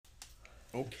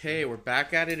Okay, we're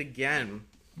back at it again.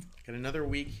 Got another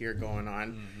week here going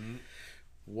on.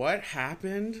 What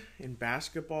happened in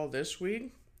basketball this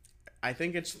week? I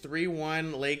think it's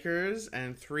 3-1 Lakers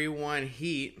and 3-1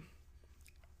 Heat.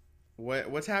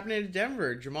 What's happening in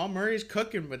Denver? Jamal Murray's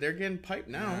cooking, but they're getting piped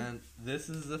now. And this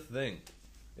is the thing,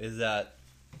 is that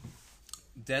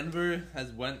Denver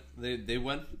they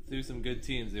went through some good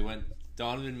teams. They went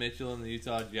Donovan Mitchell and the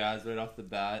Utah Jazz right off the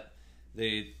bat.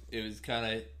 It was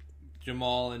kind of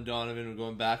Jamal and Donovan were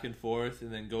going back and forth,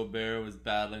 and then Gobert was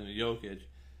battling with Jokic.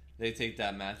 They take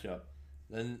that matchup.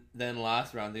 Then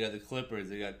last round they got the Clippers.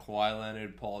 They got Kawhi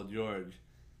Leonard, Paul George.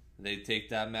 They take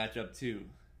that matchup too.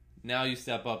 Now you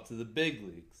step up to the big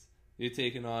leagues. You're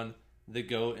taking on the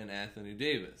GOAT and Anthony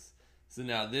Davis. So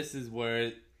now this is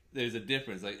where there's a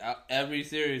difference. Like every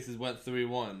series has went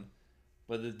 3-1,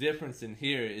 but the difference in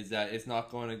here is that it's not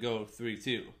going to go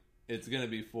 3-2. It's going to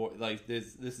be 4. Like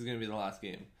this is going to be the last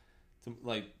game.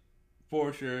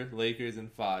 For sure, Lakers in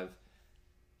 5.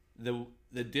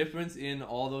 The difference in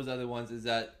all those other ones is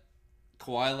that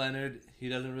Kawhi Leonard, he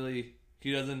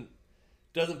doesn't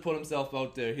put himself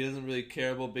out there. He doesn't really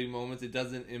care about big moments. It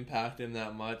doesn't impact him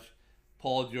that much.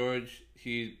 Paul George,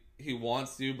 he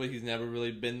wants to, but he's never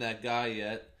really been that guy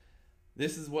yet.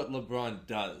 This is what LeBron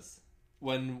does.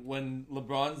 When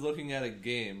LeBron's looking at a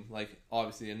game, like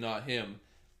obviously and not him,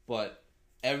 but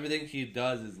everything he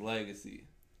does is legacy.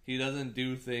 He doesn't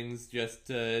do things just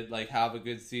to like have a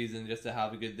good season, just to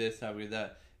have a good this, have a good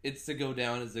that. It's to go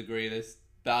down as the greatest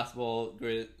basketball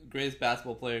player, greatest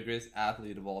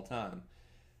athlete of all time.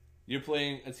 You're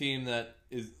playing a team that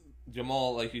is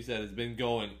Jamal, like you said, has been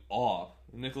going off.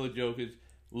 Nikola Jokic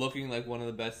looking like one of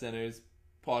the best centers,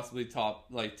 possibly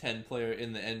top 10 player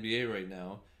in the NBA right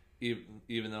now.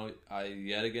 Even though I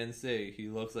yet again say he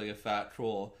looks like a fat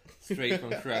troll straight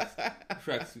from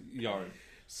Shrek's yard.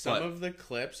 Some of the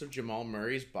clips of Jamal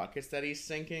Murray's buckets that he's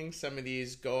sinking, some of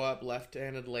these go up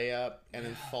left-handed layup and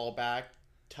then fall back,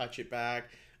 touch it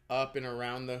back, up and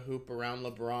around the hoop around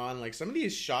LeBron. Like some of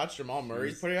these shots Jamal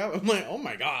Murray's putting up, I'm like, oh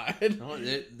my god. No,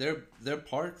 they're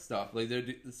park stuff. Like they're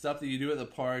the stuff that you do at the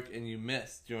park and you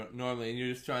miss normally, and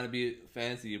you're just trying to be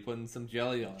fancy. You're putting some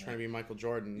jelly on. Trying to be Michael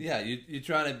Jordan. Yeah, you're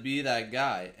trying to be that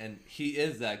guy, and he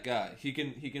is that guy. He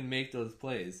can make those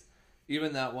plays.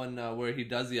 Even that one where he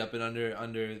does the up and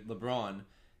under LeBron,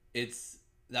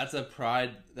 that's a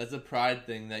pride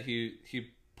thing that he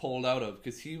pulled out of,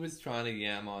 because he was trying to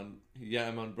yam on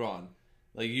Braun.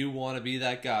 Like, you want to be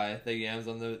that guy that yams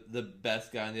on the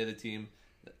best guy on the other team,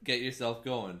 get yourself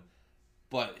going.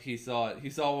 But he saw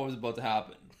what was about to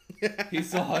happen. he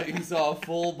saw a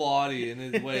full body in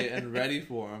his way and ready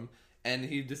for him, and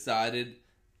he decided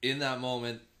in that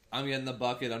moment, I'm getting the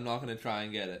bucket. I'm not going to try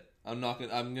and get it. I'm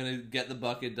gonna get the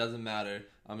bucket. Doesn't matter.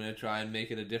 I'm gonna try and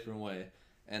make it a different way.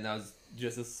 And that was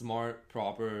just a smart,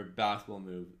 proper basketball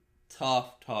move.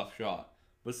 Tough shot,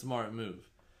 but smart move.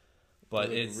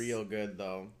 But it's real good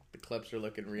though. The clips are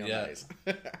looking real nice.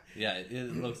 Yeah,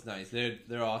 it looks nice.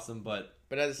 They're awesome, but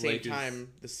at the same time,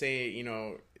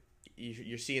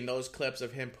 you're seeing those clips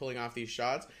of him pulling off these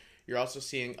shots. You're also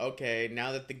seeing, okay,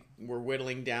 now that we're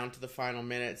whittling down to the final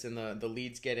minutes and the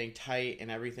lead's getting tight and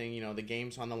everything, the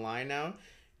game's on the line now,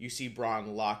 you see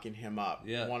Braun locking him up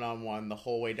one-on-one the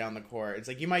whole way down the court. It's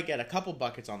like you might get a couple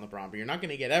buckets on LeBron, but you're not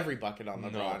going to get every bucket on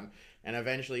LeBron. No. And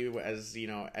eventually, as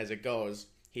it goes,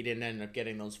 he didn't end up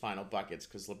getting those final buckets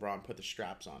because LeBron put the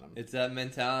straps on him. It's that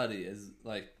mentality, is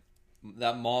like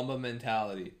that Mamba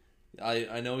mentality.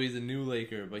 I know he's a new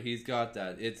Laker, but he's got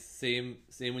that. It's same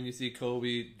when you see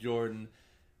Kobe, Jordan,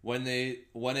 when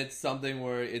it's something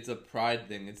where it's a pride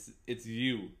thing. It's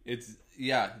you. It's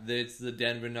the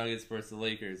Denver Nuggets versus the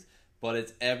Lakers, but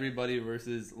it's everybody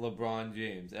versus LeBron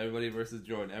James, everybody versus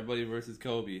Jordan, everybody versus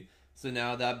Kobe. So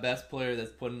now that best player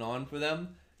that's putting on for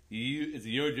them, it's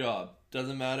your job.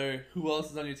 Doesn't matter who else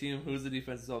is on your team, who's the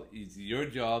defensive. It's your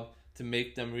job to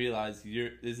make them realize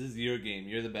this is your game.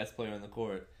 You're the best player on the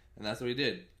court. And that's what he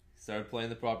did. He started playing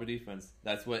the proper defense.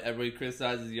 That's what everybody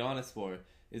criticizes Giannis for,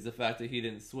 is the fact that he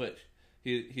didn't switch.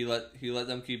 He let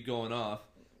them keep going off,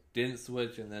 didn't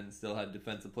switch, and then still had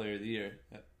Defensive Player of the Year.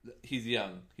 He's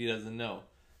young. He doesn't know.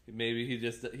 Maybe he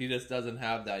just doesn't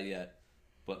have that yet.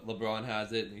 But LeBron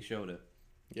has it, and he showed it.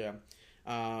 Yeah.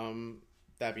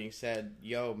 That being said,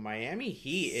 Miami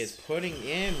Heat is putting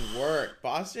in work.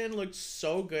 Boston looked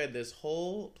so good this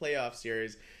whole playoff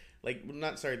series.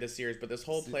 This series, but this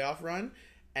whole playoff run,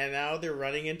 and now they're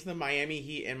running into the Miami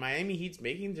Heat, and Miami Heat's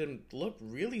making them look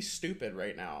really stupid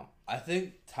right now. I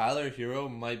think Tyler Hero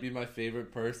might be my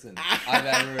favorite person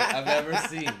I've ever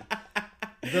seen.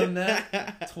 The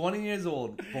man, 20 years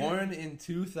old, born in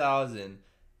 2000,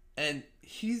 and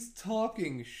he's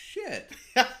talking shit.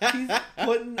 He's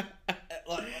putting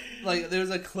like there's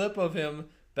a clip of him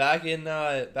back in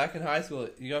high school.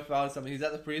 You got fouled or something. He's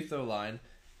at the free throw line,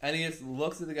 and he just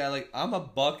looks at the guy like, "I'm a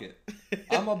bucket.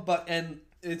 I'm a bucket." And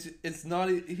it's not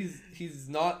he's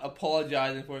not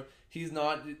apologizing for it. He's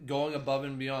not going above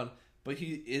and beyond. But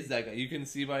he is that guy. You can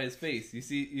see by his face. You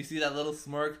see that little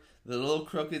smirk, the little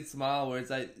crooked smile where it's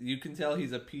like you can tell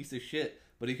he's a piece of shit,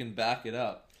 but he can back it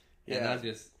up. Yeah.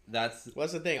 And that's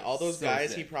what's the thing? All those so guys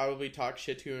sick. he probably talked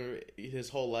shit to his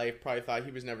whole life. Probably thought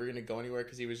he was never going to go anywhere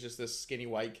because he was just this skinny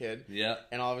white kid. Yeah.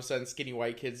 And all of a sudden, skinny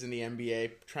white kids in the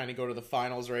NBA trying to go to the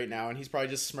finals right now, and he's probably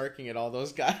just smirking at all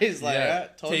those guys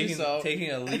like, told you so.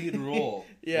 Taking a lead role.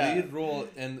 Yeah. Lead role,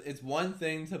 and it's one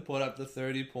thing to put up the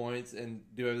 30 points and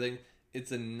do everything.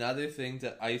 It's another thing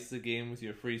to ice the game with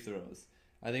your free throws.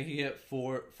 I think he hit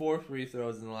four free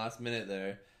throws in the last minute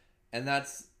there, and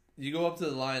that's you go up to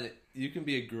the line. You can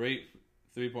be a great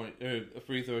a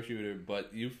free throw shooter,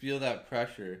 but you feel that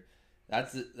pressure.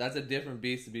 That's a different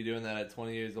beast to be doing that at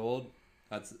 20 years old.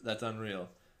 That's unreal,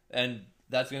 and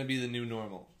that's gonna be the new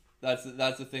normal. That's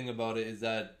the thing about it is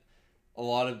that a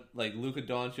lot of like Luka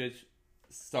Doncic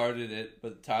started it,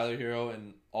 but Tyler Hero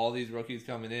and all these rookies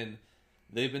coming in,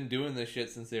 they've been doing this shit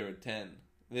since they were 10.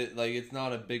 It's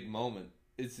not a big moment.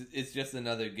 It's just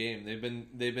another game.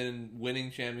 They've been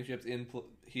winning championships in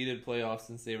heated playoffs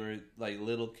since they were like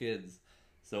little kids.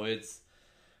 So it's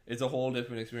a whole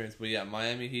different experience. But yeah,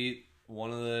 Miami Heat,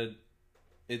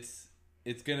 it's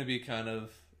gonna be kind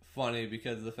of funny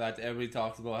because of the fact that everybody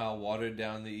talks about how watered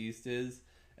down the East is,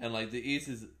 and like the East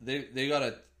is they've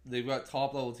got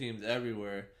top level teams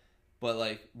everywhere. But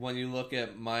like when you look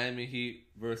at Miami Heat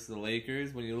versus the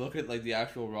Lakers, when you look at like the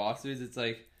actual rosters, it's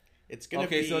like it's gonna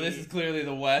okay. be... So this is clearly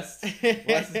the West.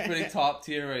 West is pretty top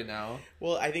tier right now.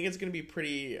 Well, I think it's gonna be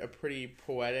pretty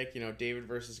poetic. David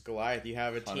versus Goliath. You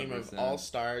have a team 100%. of all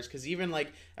stars because even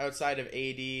like outside of AD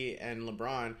and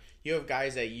LeBron, you have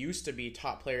guys that used to be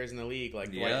top players in the league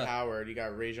like Dwight Howard. You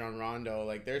got Rajon Rondo.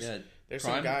 Like there's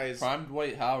some guys. Prime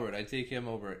Dwight Howard. I take him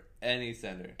over any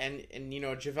center. And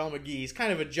JaVale McGee, he's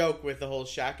kind of a joke with the whole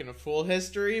Shaq and a Fool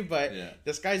history, but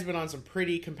this guy's been on some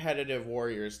pretty competitive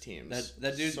Warriors teams.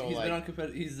 That dude, so, been on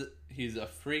competitive. He's a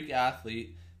freak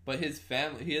athlete, but his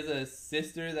family, he has a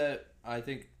sister that I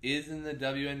think is in the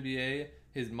WNBA.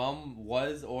 His mom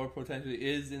was or potentially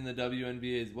is in the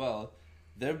WNBA as well.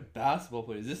 They're basketball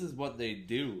players. This is what they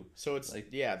do. So it's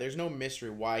like, there's no mystery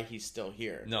why he's still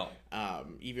here. No.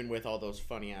 Even with all those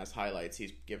funny ass highlights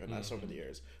he's given us over the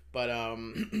years. But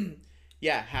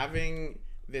having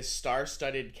this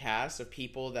star-studded cast of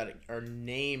people that are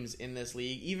names in this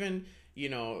league, even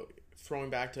throwing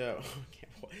back to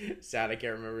sad I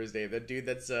can't remember his name. That dude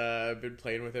that's been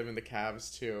playing with him in the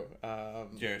Cavs too.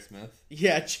 J.R. Smith.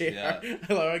 Yeah, J.R. Yeah.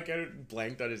 I kind of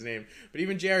blanked on his name, but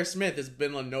even J.R. Smith has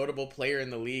been a notable player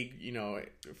in the league,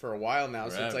 for a while now.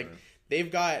 Forever. So it's like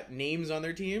they've got names on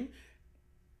their team,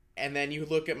 and then you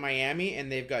look at Miami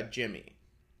and they've got Jimmy.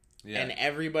 Yeah. And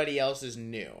everybody else is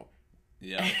new.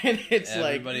 Yeah. And it's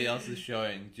everybody else is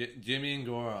showing Jimmy and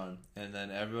Goran, and then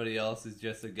everybody else is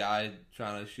just a guy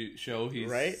trying to show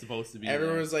he's supposed to be.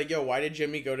 Everyone was like, "Yo, why did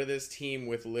Jimmy go to this team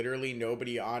with literally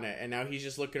nobody on it?" And now he's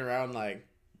just looking around like,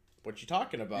 "What you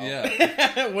talking about?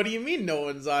 Yeah. What do you mean no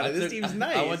one's on it? This team's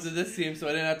nice. I went to this team so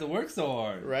I didn't have to work so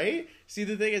hard." Right? See,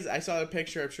 the thing is, I saw a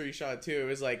picture. I'm sure you saw it too. It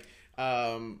was like,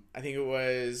 I think it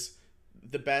was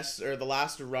the best or the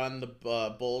last run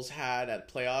the Bulls had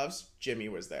at playoffs. Jimmy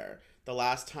was there. The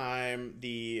last time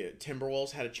the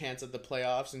Timberwolves had a chance at the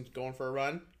playoffs and going for a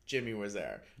run, Jimmy was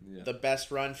there. Yeah. The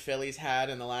best run Phillies had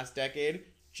in the last decade,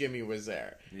 Jimmy was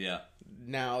there. Yeah.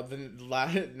 Now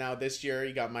this year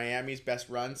you got Miami's best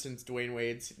run since Dwayne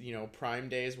Wade's prime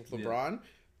days with LeBron. Yeah.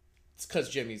 It's because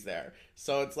Jimmy's there.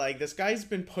 So it's like this guy's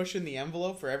been pushing the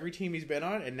envelope for every team he's been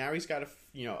on, and now he's got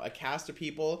a cast of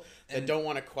people that don't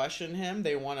want to question him.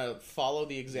 They want to follow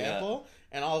the example. Yeah.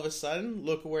 And all of a sudden,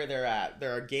 look where they're at.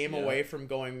 They're a game away from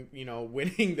going,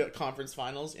 winning the conference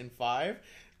finals in 5.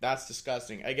 That's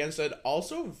disgusting. Against an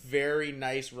also very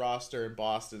nice roster in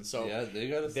Boston. So yeah,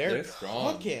 they're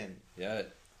strong. Cooking. Yeah.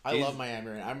 I love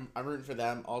Miami. I'm rooting for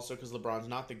them also because LeBron's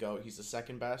not the GOAT. He's the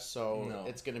second best. So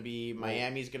it's going to be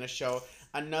Miami's going to show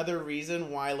another reason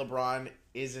why LeBron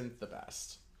isn't the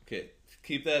best. Okay.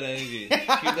 Keep that energy.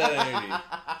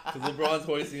 Because LeBron's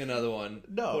hoisting another one.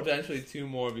 No. Potentially 2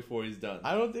 more before he's done.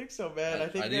 I don't think so, man. I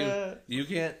think you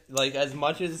can't, as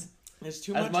much as There's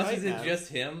too much As much hype, as it's man. just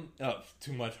him,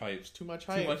 too much hype. It's too much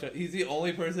hype. He's the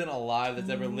only person alive that's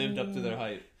ever lived up to their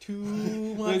hype.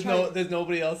 Too much hype. There's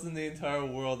nobody else in the entire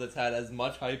world that's had as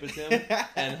much hype as him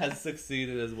and has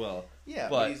succeeded as well. Yeah,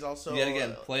 but he's also yet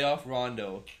again playoff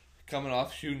Rondo, coming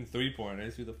off shooting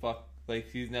 3-pointers. Who the fuck? Like,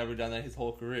 he's never done that his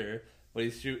whole career, but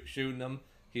he's shooting them.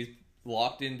 He's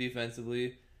locked in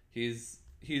defensively. He's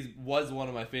was one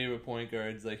of my favorite point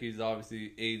guards. Like, he's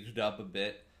obviously aged up a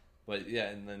bit, but yeah.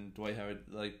 And then Dwight Howard.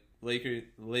 Like,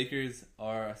 Lakers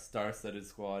are a star-studded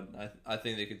squad. I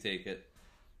think they could take it.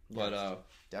 But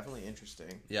definitely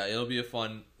interesting. Yeah, it'll be a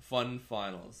fun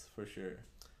finals for sure.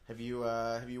 Have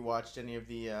you watched any of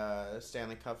the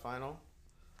Stanley Cup final?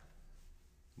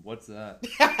 What's that?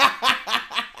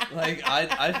 Like,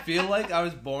 I feel like I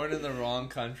was born in the wrong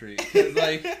country. 'Cause,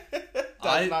 like,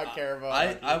 Does not care about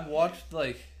hockey. I've watched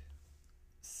like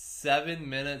 7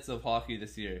 minutes of hockey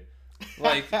this year.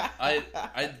 Like,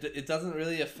 it doesn't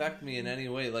really affect me in any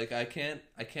way. Like, I can't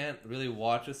really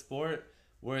watch a sport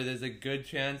where there's a good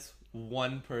chance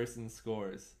one person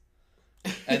scores.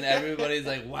 And everybody's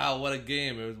like, wow, what a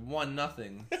game. It was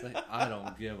 1-0. It's like, I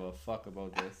don't give a fuck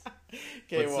about this.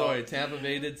 Okay, but sorry, Tampa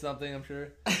Bay did something, I'm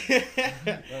sure.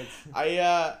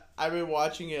 I've been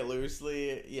watching it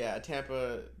loosely. Yeah,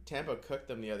 Tampa cooked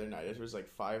them the other night. It was like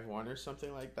 5-1 or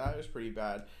something like that. It was pretty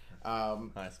bad.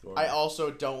 High score. I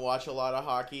also don't watch a lot of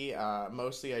hockey.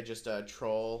 Mostly I just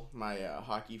troll my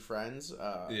hockey friends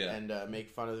and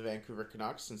make fun of the Vancouver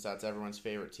Canucks, since that's everyone's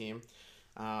favorite team.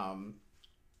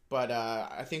 But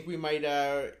I think we might.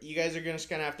 You guys are just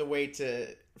gonna have to wait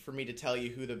for me to tell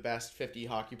you who the best 50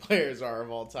 hockey players are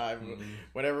of all time. Mm-hmm.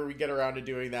 Whenever we get around to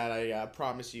doing that, I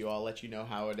promise you, I'll let you know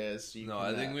how it is. So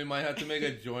I think we might have to make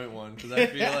a joint one, because I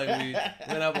feel like we're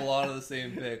gonna have a lot of the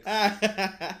same picks.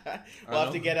 We'll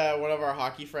have to get one of our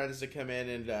hockey friends to come in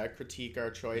and critique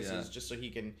our choices, just so he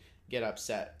can get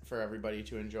upset for everybody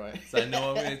to enjoy. So I know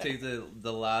I'm going to take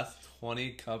the last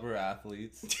 20 cover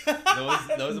athletes.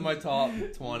 Those are my top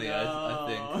 20, I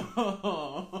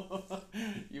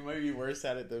think. You might be worse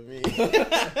at it than me.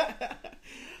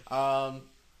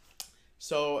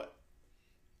 So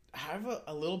I have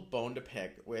a little bone to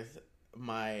pick with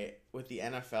the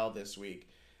NFL this week.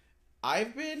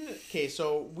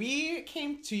 So we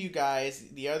came to you guys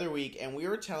the other week and we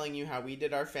were telling you how we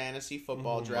did our fantasy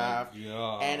football draft.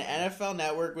 And NFL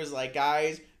Network was like,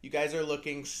 guys, you guys are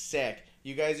looking sick.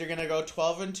 You guys are going to go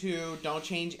 12-2. Don't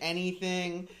change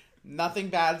anything. Nothing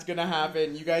bad's going to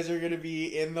happen. You guys are going to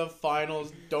be in the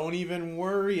finals. Don't even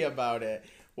worry about it.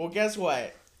 Well, guess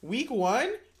what? Week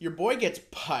 1, your boy gets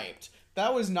piped.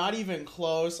 That was not even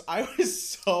close. I was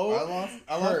so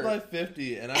I lost by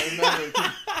 50, and I remember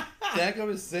Danko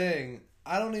was saying,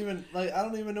 I don't even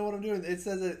know what I'm doing. It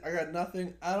says that I got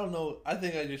nothing. I don't know. I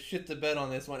think I just shit the bed on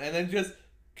this one, and then just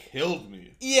killed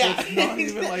me. Yeah, it's not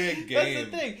even like a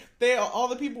game. That's the thing. All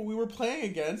the people we were playing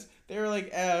against, they were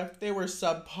like, they were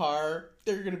subpar.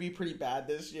 They're gonna be pretty bad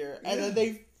this year, and then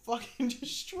they fucking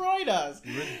destroyed us.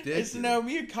 Ridiculous. So now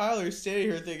me and Kyle are standing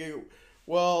here thinking,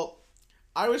 well,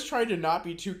 I was trying to not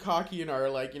be too cocky in our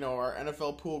our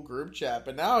NFL pool group chat,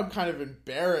 but now I'm kind of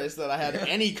embarrassed that I had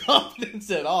any confidence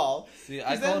at all. See,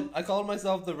 I called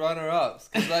myself the runner-ups,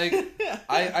 because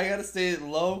I gotta stay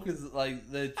low, because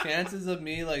the chances of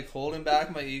me holding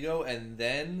back my ego and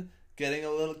then getting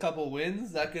a couple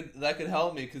wins, that could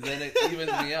help me, because then it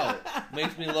evens me out,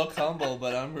 makes me look humble,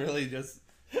 but I'm really just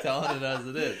telling it as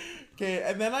it is. Okay,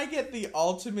 and then I get the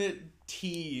ultimate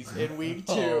tease in week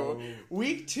 2.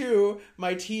 Week 2,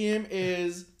 my team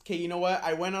is... Okay, you know what?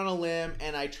 I went on a limb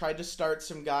and I tried to start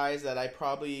some guys that I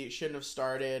probably shouldn't have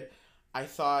started. I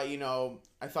thought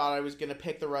I was going to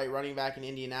pick the right running back in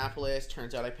Indianapolis.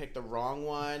 Turns out I picked the wrong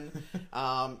one.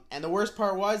 And the worst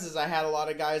part is I had a lot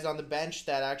of guys on the bench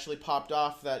that actually popped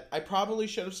off that I probably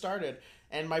should have started.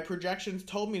 And my projections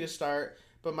told me to start.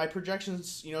 But my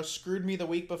projections, screwed me the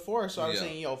week before. So I was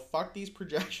saying, fuck these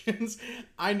projections.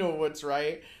 I know what's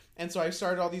right. And so I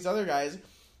started all these other guys.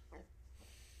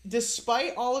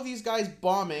 Despite all of these guys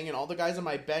bombing and all the guys on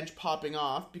my bench popping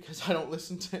off, because I don't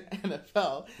listen to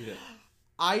NFL,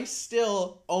 I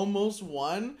still almost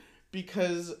won,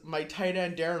 because my tight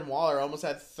end Darren Waller almost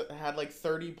had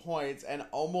 30 points and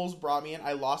almost brought me in.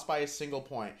 I lost by a single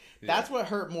point. That's what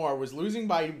hurt more, was losing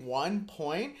by 1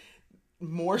 point.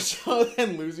 More so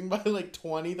than losing by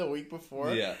 20 the week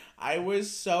before. Yeah. I was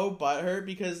so butthurt,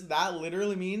 because that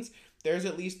literally means there's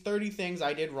at least 30 things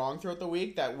I did wrong throughout the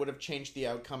week that would have changed the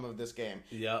outcome of this game.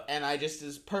 Yeah. And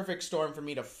this perfect storm for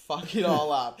me to fuck it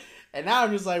all up. And now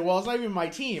I'm just like, well, it's not even my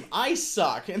team. I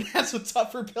suck. And that's a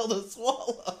tougher pill to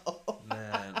swallow.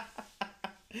 Man.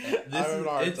 I'm having a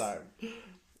hard time.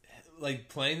 like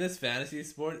playing this fantasy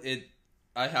sport.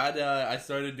 I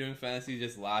started doing fantasy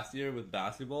just last year with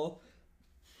basketball.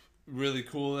 Really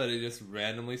cool that it just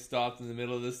randomly stopped in the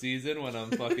middle of the season when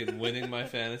I'm fucking winning my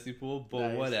fantasy pool, but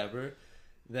Nice. whatever.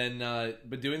 Then,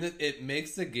 but doing this, it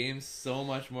makes the game so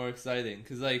much more exciting.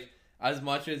 Because, like, as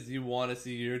much as you want to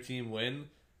see your team win,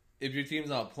 if your team's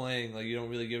not playing, like, you don't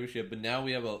really give a shit. But now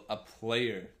we have a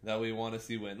player that we want to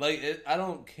see win. Like, I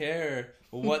don't care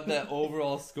what the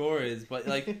overall score is, but,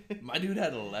 like, my dude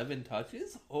had 11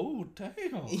 touches? Oh,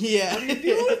 damn. Yeah. What do you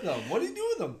do with them? What do you do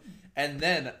with them? And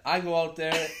then I go out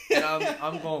there and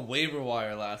I'm going waiver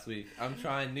wire last week. I'm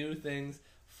trying new things.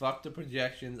 Fuck the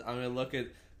projections. I'm gonna look at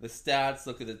the stats,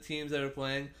 look at the teams that are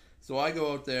playing. So I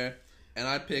go out there and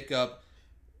I pick up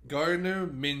Gardner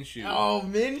Minshew. Oh,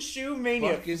 Minshew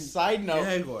Mania. Fucking Side note,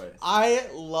 Jaguars. I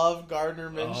love Gardner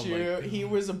Oh my Minshew. God. He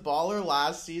was a baller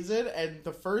last season, and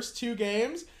the first 2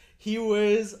 games, he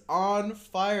was on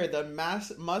fire. The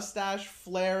mustache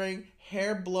flaring,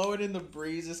 hair blowing in the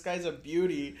breeze. This guy's a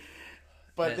beauty.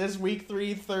 But this week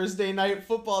 3 Thursday night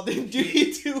football didn't do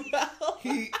you too well.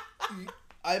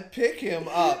 I pick him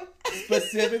up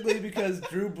specifically because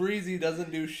Drew Brees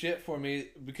doesn't do shit for me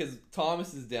because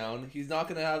Thomas is down. He's not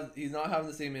having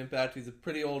the same impact. He's a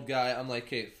pretty old guy. I'm like,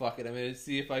 okay, fuck it. I'm gonna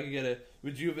see if I can get a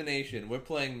rejuvenation. We're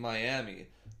playing Miami.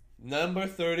 Number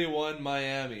 31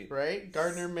 Miami. Right?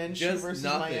 Gardner Minshew Just versus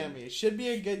nothing. Miami. Should be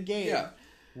a good game. Yeah.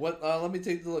 What? Let me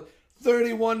take the look.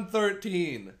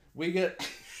 31-13. We get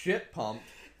shit pumped.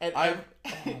 And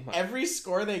every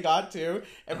score they got to,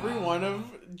 every one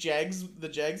of the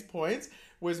Jags points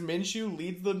was Minshew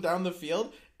leads them down the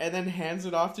field and then hands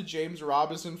it off to James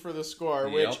Robinson for the score.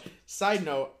 Yep. Which, side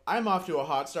note, I'm off to a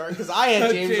hot start because I had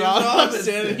James, James Robinson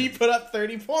Robinson. and he put up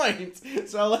 30 points.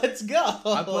 So let's go.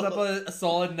 I put up a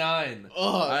solid 9.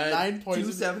 I had 9 points.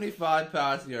 275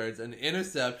 pass yards, an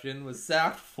interception, was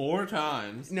sacked 4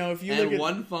 times, No, if you and look at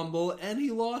 1 fumble, and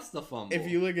he lost the fumble. if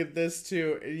you look at this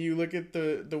too, and you look at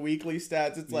the weekly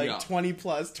stats, it's like Yeah. 20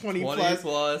 plus. 20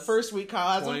 plus. First week,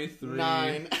 Kyle has 23.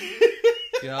 9.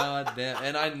 God damn.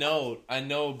 And I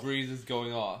know Breeze is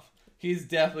going off. He's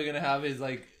definitely gonna have his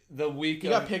like the week. He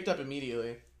got picked up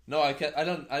immediately. No, I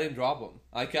didn't drop him.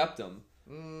 I kept him.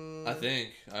 I think.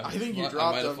 I think you I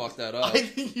dropped might them. have fucked that up. I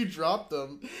think you dropped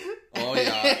them. Oh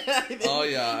yeah. Oh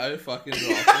yeah. I fucking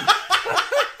dropped him.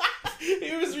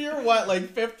 It was your what, like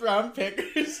 5th round pick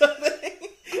or something?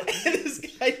 And this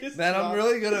guy just Man, I'm dropped-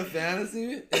 really good at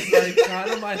fantasy. It's like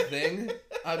kind of my thing.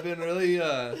 I've been really.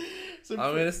 So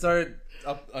I'm gonna start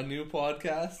a new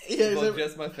podcast Yeah, about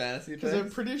just my fantasy because I'm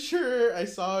picks. pretty sure I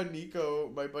saw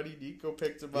Nico, my buddy Nico,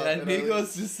 picked him up. Yeah, and I Nico's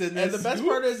was- just sitting there. And the best scoop.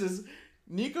 part is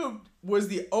Nico was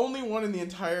the only one in the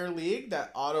entire league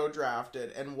that auto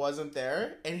drafted and wasn't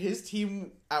there. And his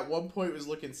team at one point was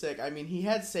looking sick. I mean, he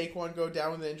had Saquon go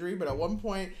down with an injury, but at one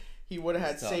point he would have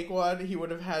had Tough. Saquon. He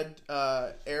would have had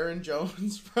Aaron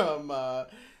Jones from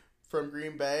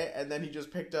Green Bay, and then he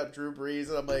just picked up Drew Brees.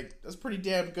 And I'm like, that's pretty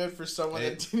damn good for someone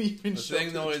that didn't even The show thing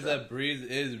up to though the is draft. that Breeze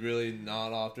is really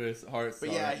not off to his heart But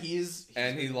start. yeah, he's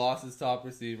and he lost his top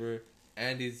receiver,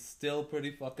 and he's still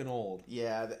pretty fucking old.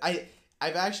 Yeah,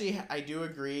 I do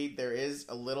agree. There is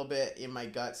a little bit in my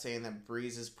gut saying that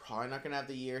Breeze is probably not going to have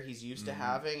the year he's used to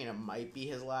having, and it might be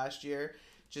his last year,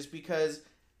 just because.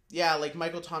 Yeah, like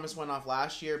Michael Thomas went off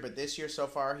last year, but this year so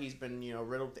far he's been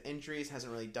riddled with injuries, hasn't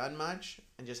really done much,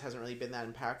 and just hasn't really been that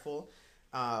impactful.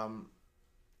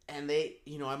 And they,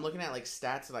 I'm looking at like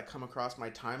stats that come across my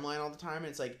timeline all the time. And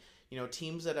it's like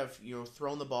teams that have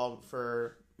thrown the ball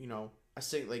for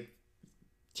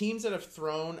teams that have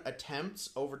thrown attempts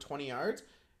over 20 yards,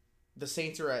 the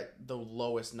Saints are at the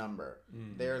lowest number.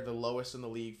 Mm-hmm. They're the lowest in the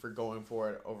league for going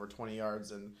for it over 20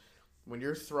 yards. And when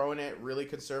you're throwing it really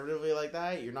conservatively like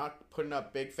that, you're not putting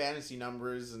up big fantasy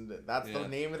numbers, and that's the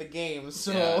name of the game.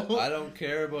 So Yeah, I don't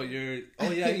care about your.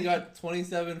 Oh yeah, he got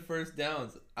 27 first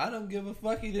downs. I don't give a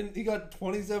fuck. He didn't. He got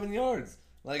 27 yards.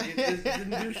 Like it just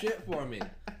didn't do shit for me.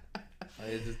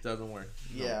 It just doesn't work.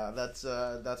 No. Yeah,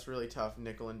 that's really tough.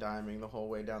 Nickel and diming the whole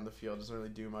way down the field doesn't really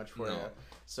do much for No. you.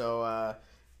 So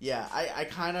yeah, I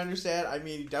kind of understand. I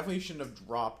mean, definitely shouldn't have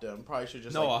dropped him. Probably should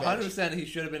just No, like, bench. 100% he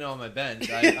should have been on my bench.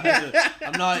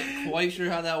 I'm not quite sure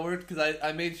how that worked because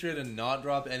I made sure to not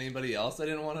drop anybody else I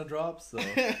didn't want to drop. So You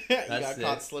that's got it.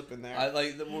 caught slipping there.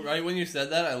 Right when you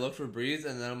said that, I looked for Breeze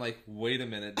and then I'm like, wait a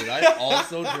minute, did I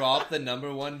also drop the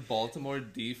number 1 Baltimore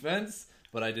defense?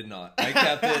 But I did not. I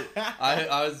kept it.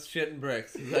 I was shitting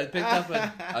bricks. I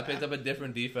picked up a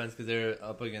different defense because they're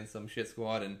up against some shit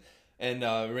squad and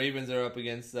Ravens are up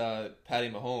against Patty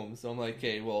Mahomes. So I'm like,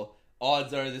 okay, well,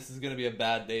 odds are this is gonna be a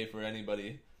bad day for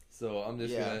anybody. So I'm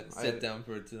just gonna sit down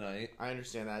for tonight. I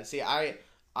understand that. See, I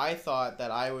I thought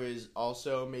that I was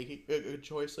also making a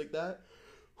choice like that.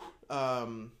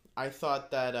 I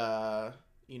thought that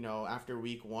after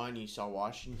week 1, you saw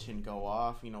Washington go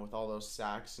off, with all those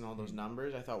sacks and all those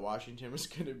numbers. I thought Washington was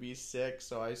going to be sick,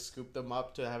 so I scooped them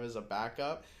up to have as a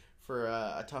backup for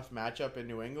a tough matchup in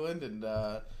New England. And,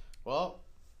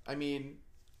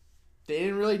 they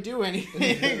didn't really do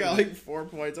anything. Got like 4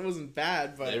 points. It wasn't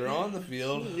bad, but They were on the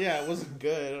field. yeah, it wasn't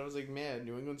good. I was like, man,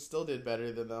 New England still did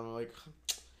better than them. I'm like,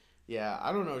 yeah,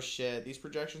 I don't know shit. These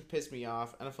projections piss me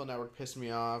off. NFL Network pissed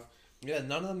me off. Yeah,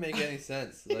 none of them make any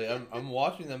sense. Like I'm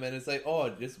watching them and it's like, oh,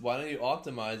 just why don't you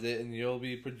optimize it and you'll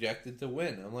be projected to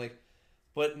win? I'm like,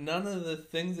 but none of the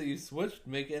things that you switched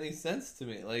make any sense to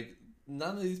me. Like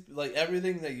none of these, like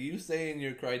everything that you say in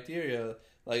your criteria,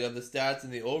 like of the stats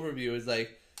and the overview is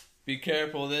like, be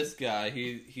careful, this guy.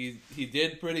 He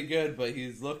did pretty good, but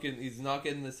he's not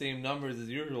getting the same numbers as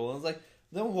usual. And I was like,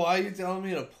 then why are you telling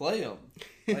me to play him?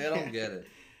 Like I don't get it.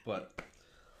 But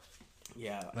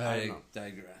yeah, I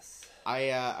digress.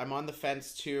 I'm on the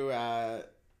fence too.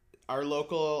 Our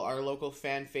local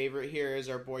fan favorite here is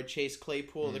our boy Chase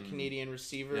Claypool, the Canadian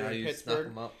receiver in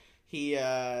Pittsburgh.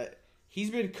 He's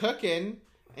been cooking,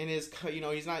 and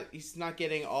he's not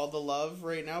getting all the love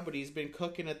right now, but he's been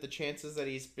cooking at the chances that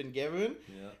he's been given.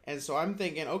 Yeah. And so I'm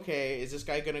thinking, okay, is this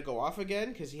guy gonna go off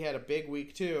again? Because he had a big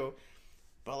week too.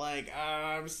 But,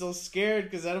 I'm still scared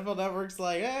because NFL Network's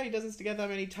like, he doesn't get that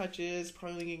many touches,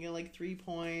 probably going to get, 3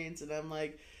 points. And I'm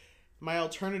like, my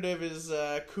alternative is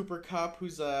Cooper Kupp,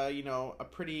 who's, a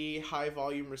pretty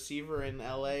high-volume receiver in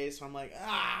LA. So I'm like,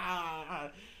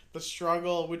 the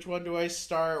struggle. Which one do I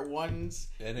start?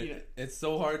 It's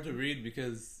so hard to read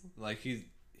because,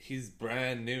 he's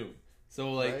brand new.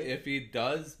 So, right? If he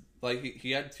does, he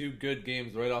had 2 good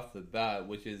games right off the bat,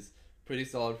 which is pretty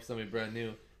solid for somebody brand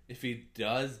new. If he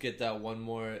does get that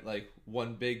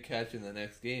one big catch in the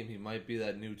next game, he might be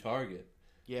that new target.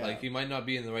 Yeah. He might not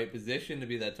be in the right position to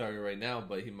be that target right now,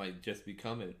 but he might just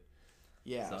become it.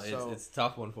 Yeah. So it's a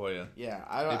tough one for you. Yeah.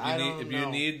 If you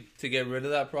need to get rid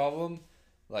of that problem,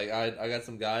 I got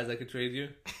some guys I could trade you.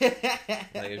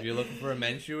 If you're looking for a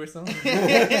Minshew or something.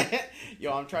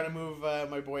 Yo, I'm trying to move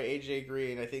my boy AJ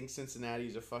Green. I think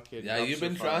Cincinnati's a fucking you've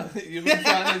been trying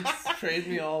to trade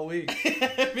me all week.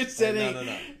 I've been sending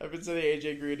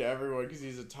AJ Green to everyone because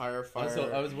he's a tire fire.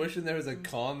 Also, I was wishing there was a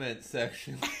comment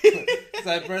section. Because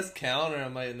I pressed counter.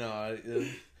 I'm like, no, I'll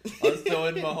just throw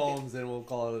in Mahomes and we'll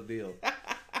call it a deal.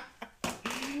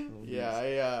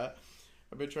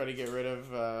 I've been trying to get rid of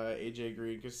AJ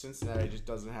Green because Cincinnati just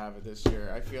doesn't have it this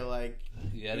year. I feel like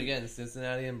yet again,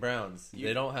 Cincinnati and Browns,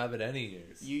 they don't have it any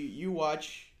years. You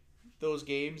watch those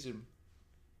games and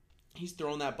he's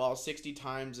thrown that ball 60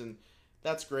 times and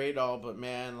that's great all, but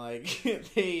man,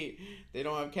 they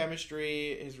don't have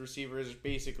chemistry. His receivers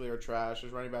basically are trash.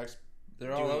 His running backs.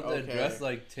 They're all out there dressed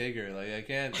like Tigger. I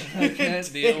can't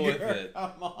deal with it.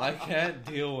 I can't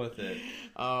deal with it.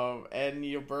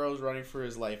 And Burrow's running for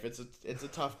his life. It's a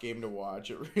tough game to watch.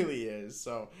 It really is.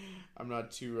 So I'm not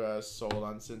too sold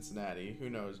on Cincinnati. Who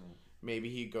knows?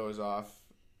 Maybe he goes off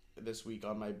this week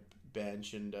on my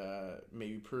bench and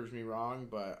maybe proves me wrong.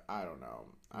 But I don't know.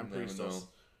 I'm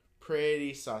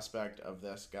pretty suspect of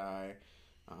this guy.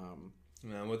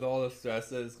 Man, with all the stress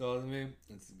that it's causing me,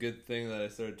 it's a good thing that I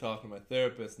started talking to my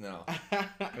therapist now.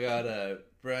 I got a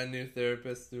brand new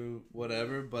therapist through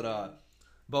whatever, but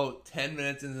about 10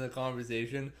 minutes into the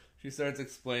conversation, she starts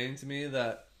explaining to me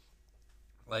that,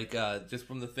 just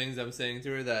from the things I'm saying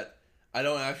to her, that I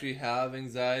don't actually have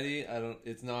anxiety.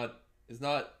 It's not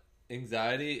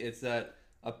anxiety. It's that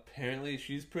apparently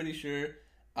she's pretty sure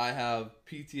I have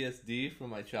PTSD from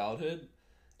my childhood.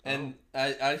 And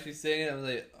as she's saying it, I was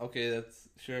like, okay, that's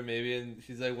sure, maybe. And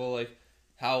she's like, well,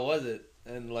 how was it?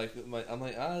 And I'm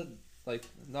like,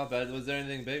 not bad. Was there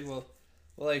anything big? Well,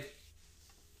 my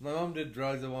mom did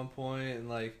drugs at one point,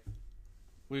 and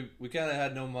we kind of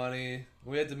had no money.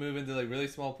 We had to move into really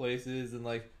small places, and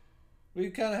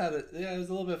we kind of had it. Yeah, it was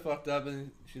a little bit fucked up.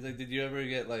 And she's like, did you ever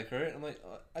get hurt? I'm like,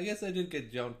 I guess I did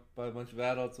get jumped by a bunch of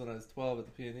adults when I was 12 at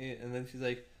the P&E. And then she's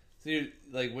like, so you're,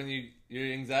 when your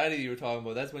anxiety you were talking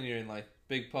about, that's when you're in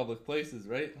big public places,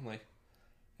 right? I'm like,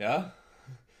 yeah.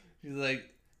 She's like,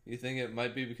 you think it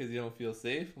might be because you don't feel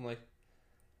safe? I'm like,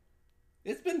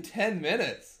 it's been 10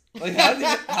 minutes.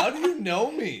 How do you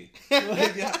know me?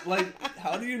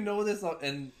 How do you know this?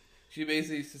 And she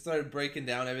basically started breaking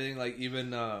down everything.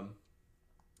 Even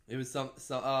it was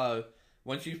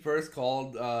when she first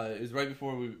called. It was right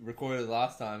before we recorded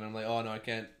last time, and I'm like, oh no, I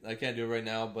can't do it right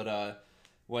now. But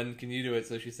when can you do it?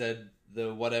 So she said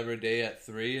the whatever day at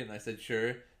 3, and I said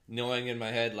sure, knowing in my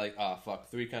head fuck,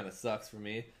 3 kind of sucks for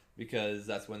me because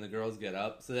that's when the girls get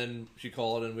up. So then she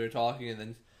called and we were talking, and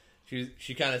then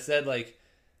she kind of said, like,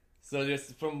 so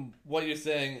just from what you're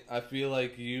saying, I feel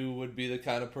like you would be the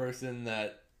kind of person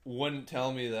that wouldn't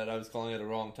tell me that I was calling at the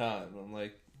wrong time. I'm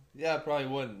like, yeah, I probably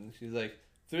wouldn't. And she's like,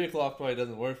 3 o'clock probably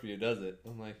doesn't work for you, does it?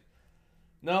 I'm like,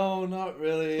 no, not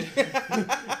really.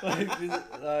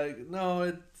 like, no,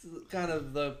 it's kind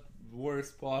of the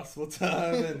worst possible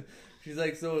time. And she's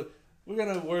like, so we're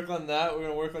going to work on that. We're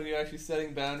going to work on you actually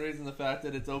setting boundaries and the fact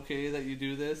that it's okay that you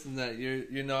do this and that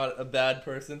you're not a bad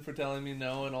person for telling me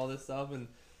no and all this stuff. And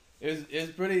it was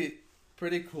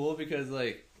pretty cool because,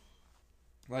 like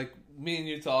me and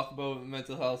you talk about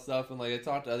mental health stuff, and, like, I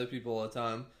talk to other people all the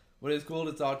time. But it's cool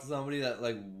to talk to somebody that,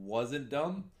 like, wasn't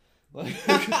dumb. Like,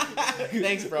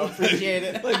 thanks, bro. Appreciate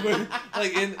it.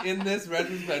 Like in this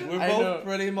retrospect, we're both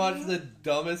pretty much the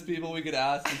dumbest people we could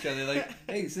ask each other. Like,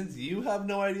 hey, since you have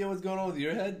no idea what's going on with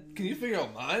your head, can you figure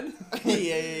out mine?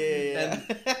 Yeah.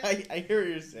 And, I hear what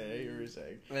you're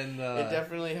saying. And it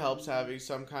definitely helps having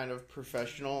some kind of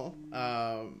professional.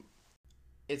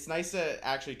 It's nice to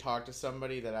actually talk to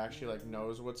somebody that actually, like,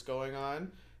 knows what's going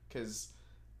on, because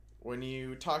when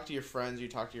you talk to your friends, you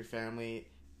talk to your family,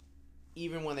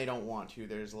 even when they don't want to,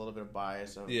 there's a little bit of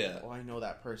bias of, oh, I know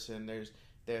that person, there's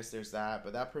this, there's that,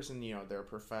 but that person, you know, they're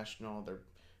professional,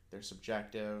 they're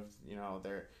subjective, you know,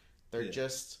 they're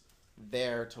just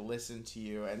there to listen to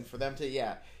you, and for them to,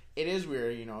 it is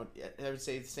weird, you know, I would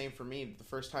say the same for me. The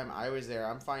first time I was there,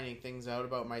 I'm finding things out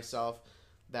about myself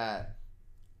that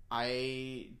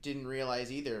I didn't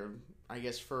realize either. I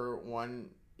guess for one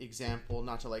example,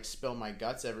 not to, like, spill my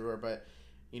guts everywhere, but,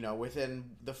 you know,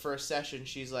 within the first session,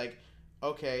 she's like,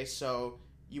 okay, so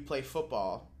you play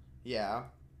football. Yeah.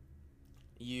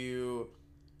 You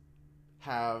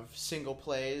have single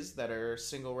plays that are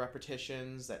single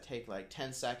repetitions that take, like,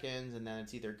 10 seconds, and then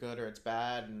it's either good or it's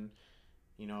bad, and,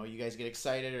 you know, you guys get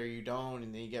excited or you don't,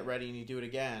 and then you get ready and you do it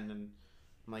again. And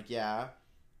I'm like, yeah. And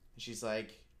she's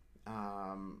like,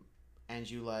 and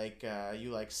you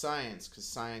like science, because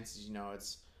science, you know,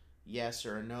 it's yes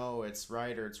or no, it's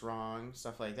right or it's wrong,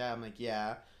 stuff like that. I'm like,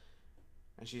 yeah.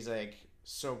 And she's like,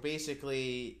 so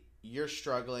basically you're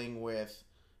struggling with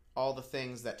all the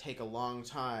things that take a long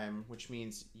time, which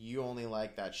means you only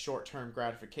like that short-term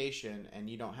gratification, and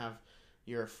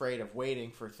you're afraid of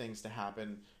waiting for things to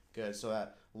happen good. So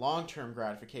that long-term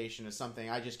gratification is something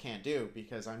I just can't do,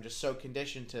 because I'm just so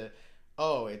conditioned to,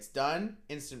 oh, it's done,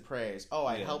 instant praise. Oh,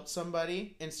 I helped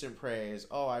somebody, instant praise.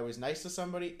 Oh, I was nice to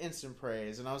somebody, instant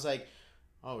praise. And I was like,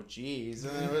 oh, geez.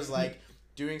 And then it was like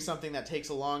doing something that takes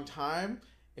a long time.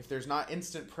 If there's not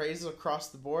instant praises across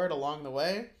the board along the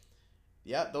way,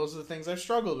 those are the things I've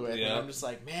struggled with. And I'm just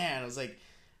like, man, I was like,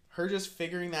 her just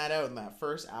figuring that out in that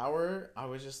first hour, I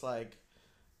was just like,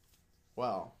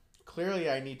 well, clearly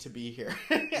I need to be here.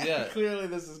 Clearly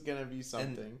this is gonna be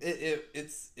something. And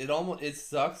it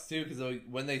sucks too, because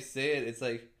when they say it,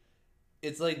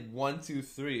 it's like 1, 2,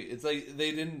 3. It's like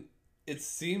they didn't. It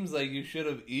seems like you should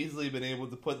have easily been able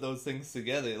to put those things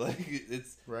together. Like,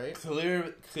 it's right,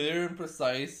 clear and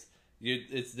precise.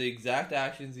 It's the exact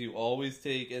actions you always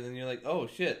take, and then you're like, oh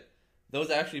shit, those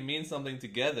actually mean something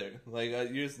together. Like,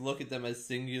 you just look at them as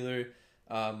singular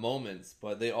moments,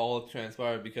 but they all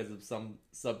transpire because of some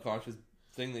subconscious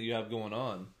thing that you have going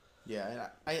on. Yeah,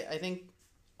 and I think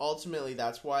ultimately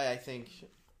that's why I think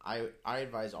I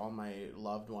advise all my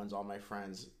loved ones, all my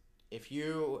friends, if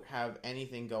you have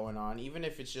anything going on, even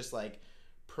if it's just like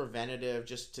preventative,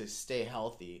 just to stay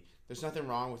healthy, there's nothing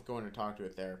wrong with going to talk to a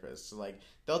therapist. So, like,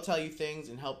 they'll tell you things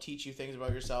and help teach you things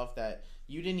about yourself that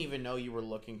you didn't even know you were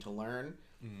looking to learn.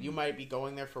 Mm-hmm. You might be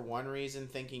going there for one reason,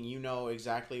 thinking you know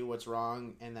exactly what's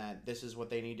wrong and that this is what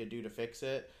they need to do to fix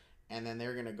it. And then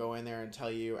they're going to go in there and tell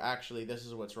you, actually, this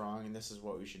is what's wrong and this is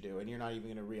what we should do. And you're not even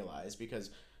going to realize,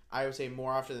 because I would say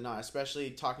more often than not,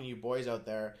 especially talking to you boys out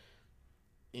there,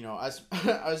 you know,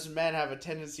 us men have a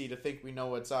tendency to think we know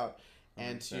what's up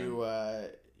and to,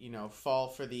 fall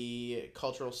for the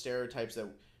cultural stereotypes that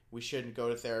we shouldn't go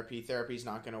to therapy. Therapy's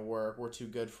not going to work. We're too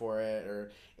good for it.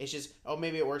 Or it's just, oh,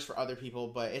 maybe it works for other people,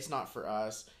 but it's not for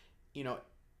us. You know,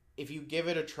 if you give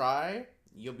it a try,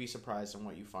 you'll be surprised on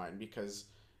what you find, because,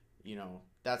 you know,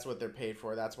 that's what they're paid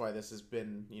for. That's why this has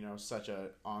been, you know, such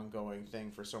a ongoing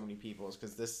thing for so many people, is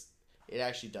because it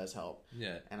actually does help.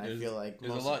 Yeah. And I feel like it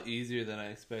was a lot easier than I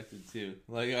expected too.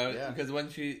 Like, because when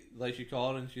she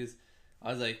called and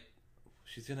I was like,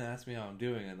 she's going to ask me how I'm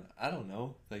doing, and I don't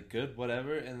know, like, good,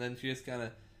 whatever. And then she just kind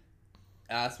of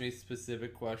asked me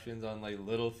specific questions on, like,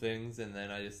 little things, and then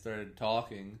I just started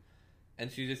talking,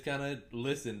 and she just kind of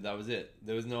listened. That was it.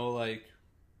 There was no, like,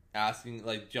 asking,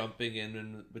 like jumping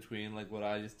in between like what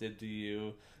I just did to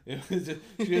you. It was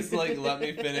just like let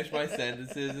me finish my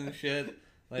sentences and shit.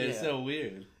 Like it's so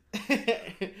weird.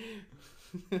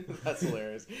 That's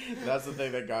hilarious. That's the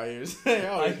thing that got you.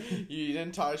 Oh, you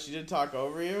didn't talk. She didn't talk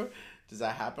over you. Does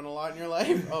that happen a lot in your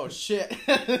life? Oh shit!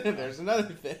 There's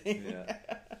another thing. Yeah.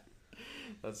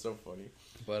 That's so funny.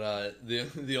 But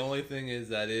the only thing is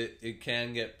that it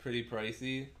can get pretty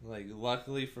pricey. Like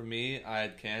luckily for me, I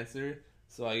had cancer,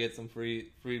 so I get some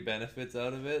free benefits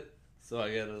out of it. So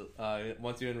I get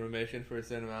once you're in remission for a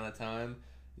certain amount of time,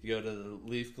 you go to the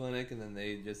Leaf Clinic, and then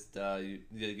they just they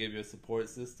give you a support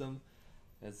system,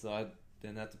 and so I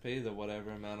didn't have to pay the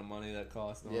whatever amount of money that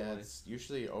costs normally. Yeah, it's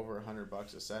usually over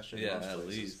 $100 a session. Yeah, most at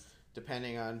places, least.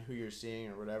 depending on who you're seeing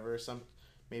or whatever.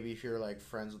 Maybe if you're like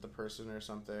friends with the person or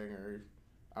something, or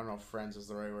I don't know if friends is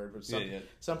the right word, but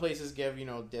some places give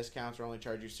discounts or only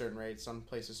charge you certain rates. Some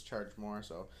places charge more,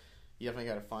 so you definitely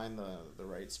got to find the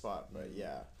right spot. But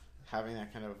yeah, having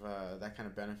that kind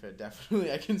of benefit,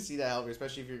 definitely I can see that help,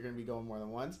 especially if you're going to be going more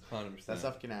than once. 100%. That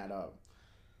stuff can add up.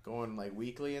 Going like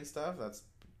weekly and stuff, that's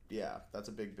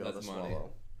a big bill to money.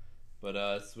 swallow.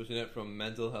 But switching it from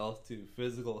mental health to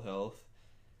physical health,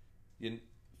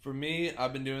 for me,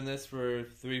 I've been doing this for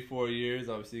 3-4 years.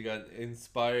 Obviously, got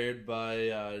inspired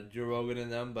by Joe Rogan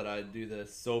and them, but I do the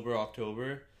Sober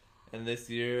October, and this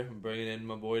year I'm bringing in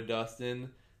my boy Dustin,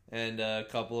 and a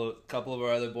couple of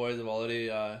our other boys have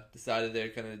already decided they're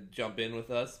gonna jump in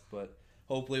with us. But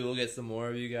hopefully, we'll get some more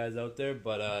of you guys out there.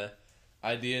 But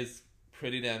idea is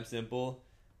pretty damn simple: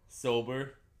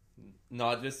 sober,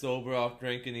 not just sober off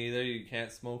drinking either. You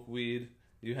can't smoke weed.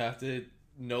 You have to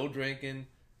no drinking,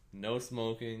 no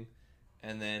smoking,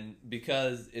 and then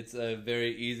because it's a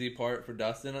very easy part for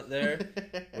Dustin up there,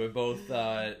 we're both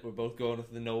going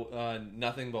with the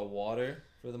nothing but water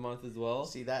for the month as well.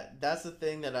 See, that's the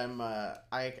thing that I'm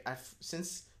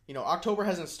since October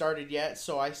hasn't started yet,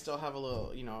 so I still have a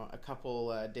little a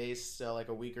couple days still, like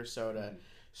a week or so to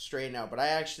straighten out. But I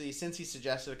actually, since he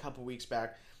suggested a couple weeks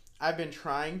back, I've been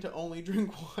trying to only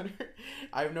drink water.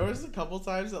 I've noticed a couple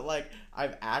times that like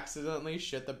I've accidentally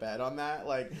shit the bed on that.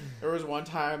 Like there was one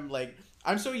time, like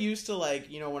I'm so used to like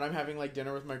when I'm having like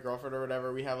dinner with my girlfriend or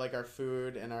whatever, we have like our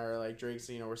food and our like drinks.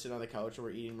 We're sitting on the couch and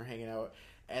we're eating, we're hanging out,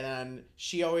 and then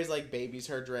she always like babies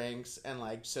her drinks and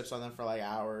like sips on them for like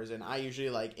hours, and I usually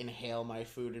like inhale my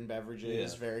food and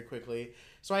beverages very quickly.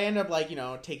 So I end up like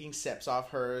taking sips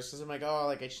off hers because I'm like, oh,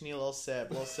 like I just need a little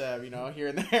sip, here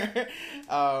and there.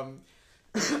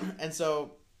 And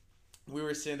so we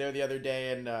were sitting there the other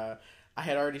day, and I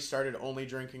had already started only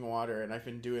drinking water, and I've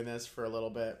been doing this for a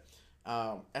little bit.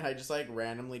 And I just like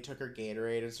randomly took her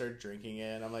Gatorade and started drinking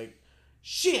it, and I'm like,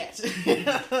 shit. And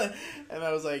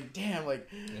I was like, damn, like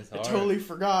I totally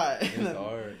forgot. It's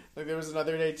hard. Like there was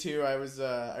another day too.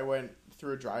 I went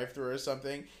through a drive-through or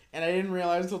something, and I didn't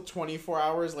realize until 24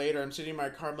 hours later. I'm sitting in my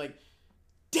car. I'm like,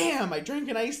 damn, I drank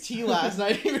an iced tea last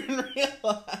night. I didn't even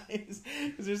realize.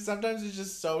 Because sometimes it's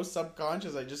just so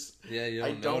subconscious.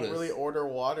 I don't really order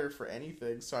water for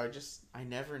anything, so I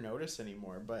never notice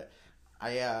anymore. But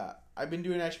I've been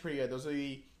doing actually pretty good. Those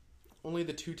are only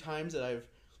the 2 times that I've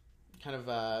kind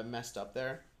of messed up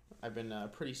there. I've been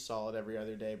pretty solid every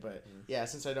other day. But yeah,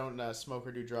 since I don't smoke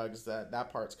or do drugs, that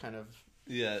part's kind of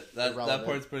that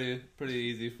part's pretty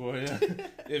easy for you.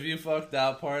 If you fuck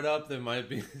that part up, there might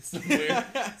be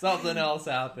something else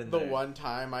happened. The one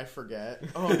time I forget.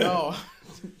 Oh no.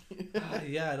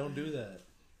 Yeah, I don't do that.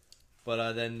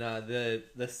 But then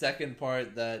the second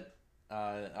part that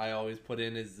I always put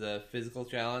in is the physical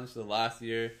challenge. So last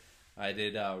year I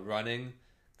did running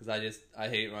because I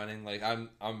hate running. Like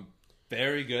I'm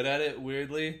very good at it.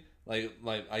 Weirdly, like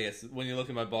I guess when you look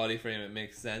at my body frame, it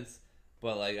makes sense.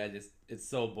 But like it's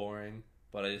so boring.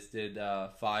 But I just did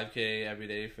 5K every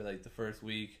day for like the first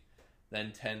week,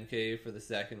 then 10K for the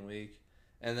second week,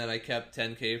 and then I kept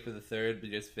 10K for the third, but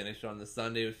just finished on the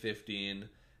Sunday with 15,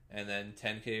 and then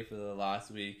 10K for the last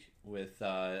week with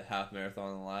half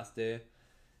marathon on the last day.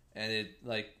 And it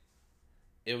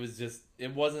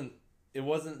wasn't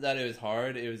that it was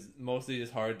hard. It was mostly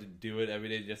just hard to do it every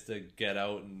day just to get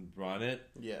out and run it.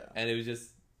 Yeah. And it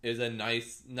was a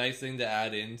nice thing to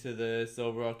add into the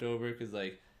Sober October, because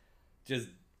like just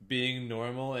being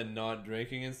normal and not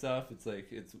drinking and stuff, it's like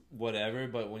it's whatever,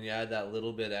 but when you add that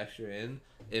little bit extra in,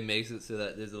 it makes it so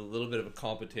that there's a little bit of a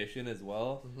competition as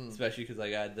well. Especially because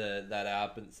like I had that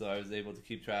app, and so I was able to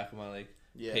keep track of my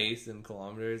pace and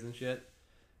kilometers and shit.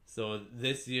 So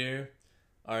this year,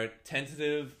 our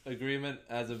tentative agreement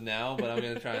as of now, but I'm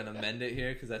gonna try and amend it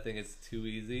here because I think it's too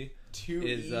easy.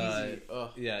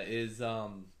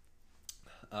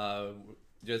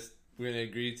 Just we're gonna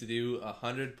agree to do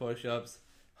 100 push-ups,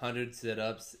 100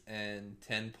 sit-ups, and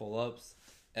 10 pull-ups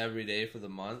every day for the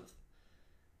month.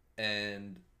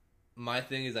 And my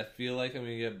thing is, I feel like I'm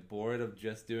gonna get bored of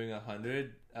just doing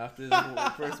 100 after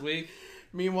the first week.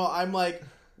 Meanwhile, I'm like,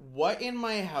 what in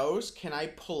my house can I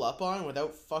pull up on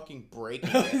without fucking breaking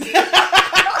it?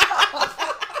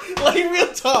 Like,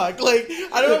 real talk. Like,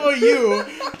 I don't know about you,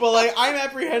 but like, I'm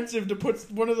apprehensive to put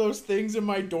one of those things in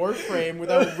my door frame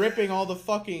without ripping all the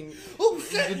fucking,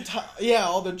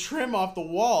 all the trim off the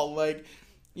wall. Like,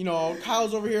 you know,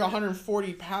 Kyle's over here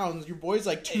 140 pounds. Your boy's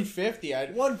like 250.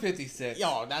 156.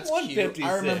 Yo, that's cute.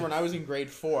 I remember when I was in grade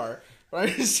 4. But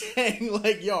I'm just saying,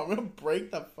 like, yo, I'm gonna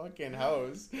break the fucking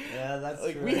house. Yeah, that's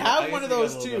like, true. we have one of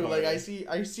those too. Like, I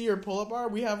see her pull-up bar.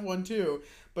 We have one too.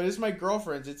 But it's my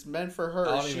girlfriend's. It's meant for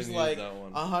her. She's like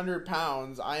 100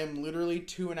 pounds. I am literally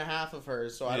 2.5 of her.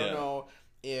 So I don't know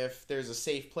if there's a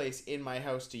safe place in my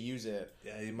house to use it.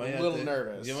 Yeah, you might I'm a little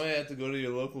nervous. You might have to go to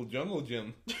your local jungle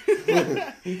gym.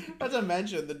 Not to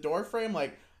mention the door frame.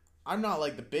 Like, I'm not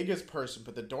like the biggest person,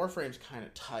 but the door frame's kind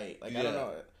of tight. Like, I don't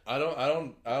know. I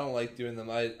don't like doing them.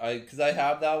 Because I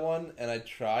have that one and I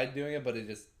tried doing it, but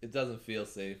it doesn't feel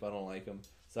safe. I don't like them.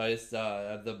 So I just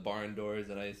have the barn doors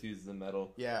and I just use the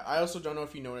metal. Yeah, I also don't know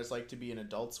if you know what it's like to be an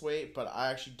adult's weight, but I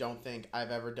actually don't think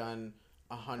I've ever done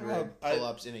 100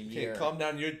 pull-ups in a year. Okay, calm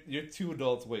down. You're 2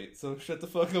 adults' weight, so shut the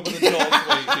fuck up with adults'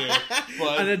 weight here.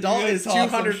 But an adult is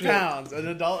 200 pounds. An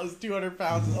adult is 200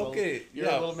 pounds. Okay, you're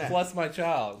a little man. Plus my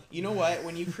child. You know what?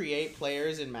 When you create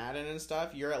players in Madden and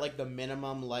stuff, you're at like the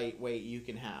minimum light weight you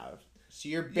can have. So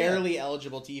you're barely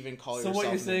eligible to even call yourself. So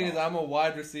what you're saying is I'm a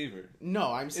wide receiver.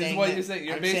 No, I'm saying what you're saying.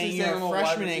 You're basically saying you're a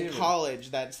freshman in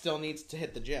college that still needs to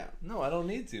hit the gym. No, I don't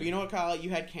need to. But you know what, Kyle? You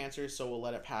had cancer, so we'll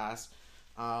let it pass.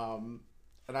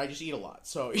 And I just eat a lot,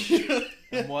 so.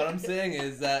 And what I'm saying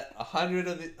is that 100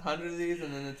 of these,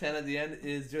 and then the 10 at the end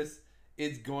is just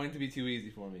it's going to be too easy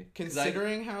for me.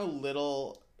 Considering how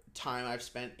little time I've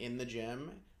spent in the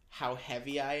gym, how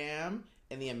heavy I am,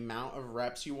 and the amount of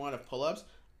reps you want of pull-ups,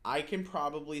 I can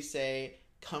probably say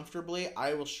comfortably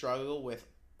I will struggle with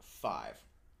 5.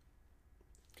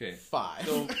 Okay. 5.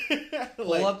 So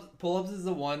pull-ups is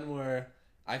the one where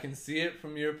I can see it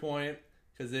from your point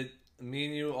because me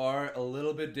and you are a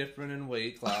little bit different in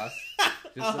weight class.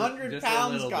 100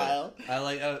 pounds, Kyle.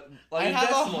 I I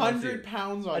have 100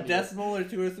 pounds on a decimal or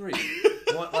 2 or 3.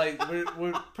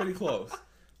 We're pretty close.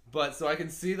 But so I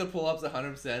can see the pull-ups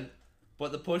 100%,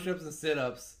 but the push-ups and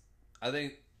sit-ups, I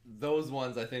think those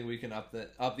ones we can up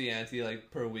the ante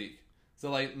like per week. So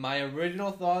like my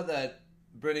original thought that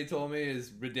Brittany told me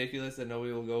is ridiculous that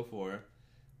nobody will go for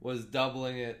was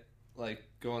doubling it, like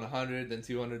going 100, then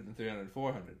 200, then 300,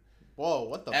 400. Whoa,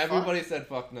 what the Everybody fuck? said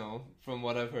fuck no, from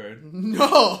what I've heard.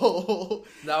 No!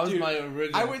 That was my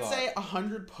original I would thought. say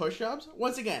 100 push-ups.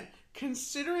 Once again,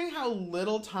 considering how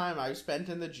little time I've spent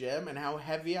in the gym and how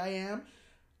heavy I am,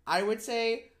 I would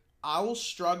say I will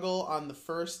struggle on the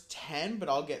first 10, but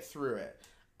I'll get through it.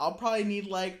 I'll probably need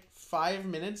like 5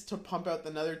 minutes to pump out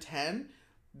another 10.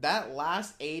 That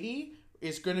last 80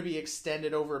 is going to be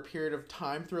extended over a period of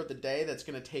time throughout the day that's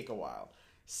going to take a while.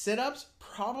 Sit-ups,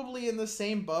 probably in the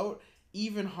same boat,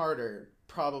 even harder,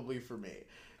 probably for me.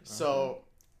 So,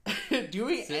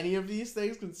 doing any of these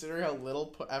things, considering how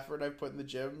little effort I've put in the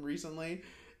gym recently,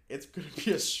 it's going to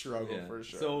be a struggle for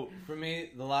sure. So, for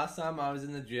me, the last time I was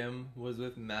in the gym was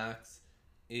with Max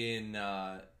in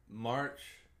March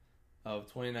of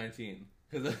 2019.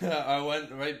 Because I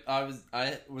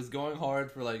was going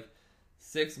hard for like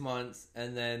 6 months,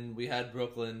 and then we had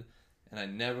Brooklyn, and I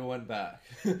never went back.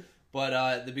 But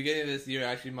at the beginning of this year,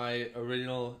 actually, my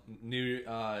original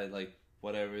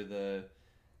the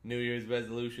New Year's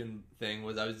resolution thing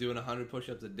was I was doing 100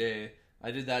 push-ups a day.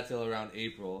 I did that till around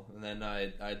April, and then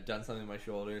I'd done something with my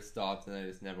shoulder, stopped, and I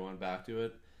just never went back to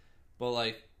it. But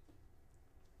like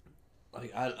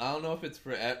I don't know if it's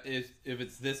if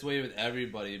it's this way with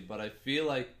everybody, but I feel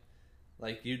like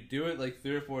you do it like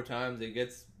 3 or 4 times, it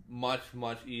gets much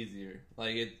easier.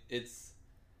 Like it's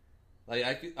like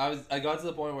I got to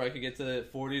the point where I could get to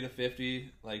 40 to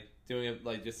 50, like doing it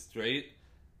like just straight.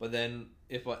 But then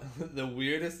the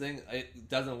weirdest thing, it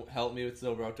doesn't help me with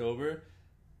Sober October,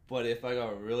 but if I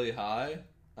got really high,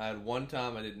 I had one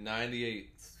time I did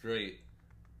 98 straight,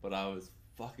 but I was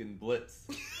fucking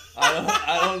blitzed.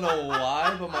 I don't know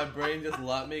why, but my brain just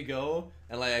let me go,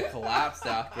 and like I collapsed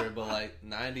after, but like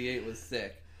 98 was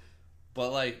sick.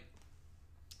 But like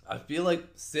I feel like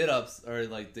sit-ups are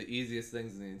like the easiest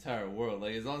things in the entire world.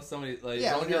 Like as long as somebody like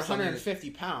when you're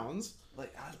 150 pounds.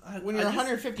 Like when you're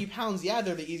 150 pounds, they're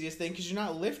the easiest thing because you're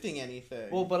not lifting anything.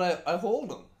 Well, but I hold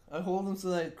them. I hold them so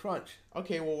that I crunch.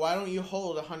 Okay, well, why don't you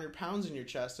hold 100 pounds in your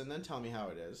chest and then tell me how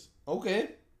it is? Okay.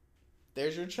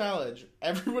 There's your challenge.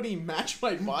 Everybody match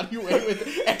my body weight with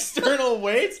external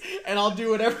weights, and I'll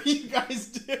do whatever you guys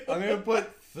do. I'm gonna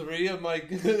put 3 of my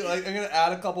I'm gonna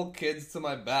add a couple kids to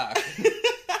my back.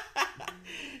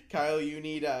 Kyle, you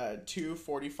need 2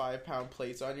 45-pound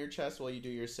plates on your chest while you do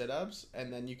your sit-ups,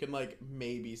 and then you can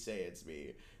maybe say it's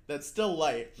me. That's still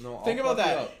light. No, think I'll about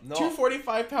fuck you that. up. No. 2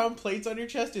 45-pound plates on your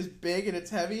chest is big and it's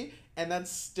heavy, and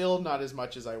that's still not as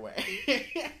much as I weigh.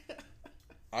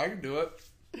 I can do it.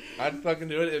 I'd fucking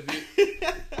do it if you.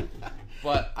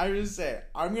 But I'm just saying,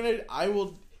 I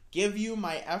will give you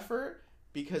my effort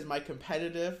because my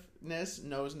competitiveness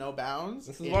knows no bounds.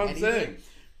 This is what I'm saying.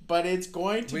 But it's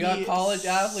going to We be got college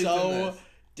athletes in so this.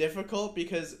 difficult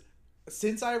because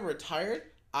since I retired,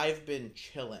 I've been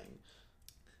chilling.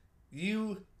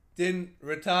 You didn't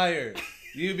retire.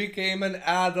 You became an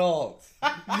adult.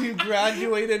 You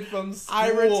graduated from school. I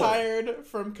retired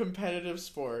from competitive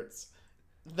sports.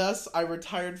 Thus, I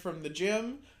retired from the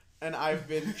gym, and I've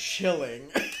been chilling.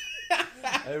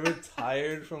 I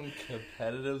retired from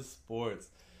competitive sports.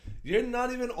 You're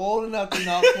not even old enough to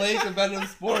not play competitive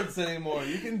sports anymore.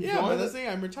 You can Yeah, join but that's the thing.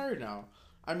 I'm retired now.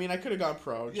 I mean, I could have gone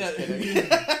pro. Just kidding.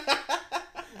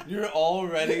 You're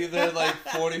already the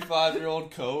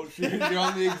 45-year-old coach. You're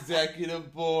on the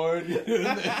executive board. You're doing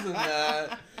this and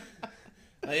that.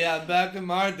 Yeah, back in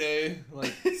my day,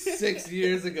 6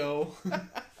 years ago.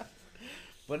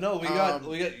 But no, we got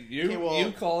you. Okay, well,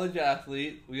 you college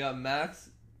athlete. We got Max,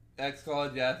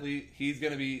 ex-college athlete.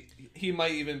 He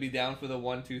might even be down for the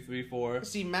 1, 2, 3, 4.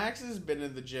 See, Max has been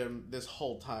in the gym this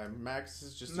whole time. Max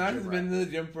is just Max has been in the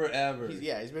gym forever. He's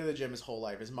been in the gym his whole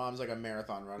life. His mom's a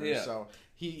marathon runner, so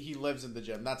he lives in the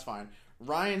gym. That's fine.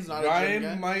 Ryan's not a gym guy.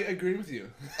 Ryan might agree with you.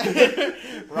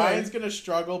 Ryan's gonna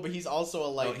struggle, but he's also a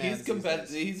light man. He's competitive.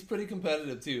 He's pretty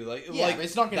competitive too. But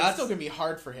it's not gonna. It's still gonna be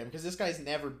hard for him because this guy's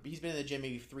never. He's been in the gym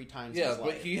maybe 3 times. Yeah, in his but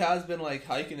life. he has been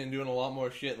hiking and doing a lot more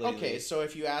shit lately. Okay, so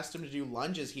if you asked him to do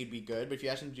lunges, he'd be good. But if you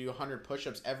asked him to do 100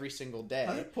 push-ups every single day,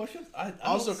 100 push-ups. I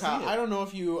also, don't see Kyle, it. I don't know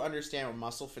if you understand what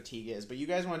muscle fatigue is, but you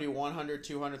guys want to do 100,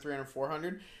 200, 300,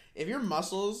 400. If your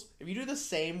muscles, if you do the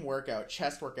same workout,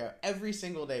 chest workout, every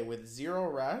single day with 0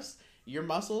 rest, your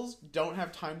muscles don't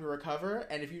have time to recover,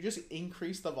 and if you just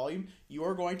increase the volume, you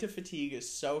are going to fatigue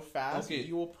so fast,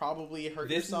 you will probably hurt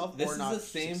yourself or not This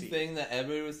is the same succeed. thing that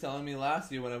everybody was telling me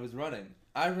last year when I was running.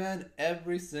 I ran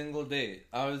every single day.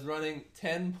 I was running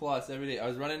 10 plus every day. I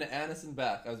was running to Annis and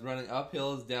back. I was running up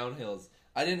hills, down hills.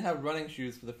 I didn't have running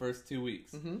shoes for the first 2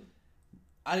 weeks. Mm-hmm.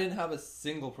 I didn't have a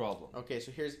single problem. Okay,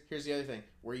 so here's the other thing.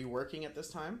 Were you working at this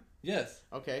time? Yes.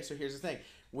 Okay, so here's the thing.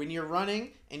 When you're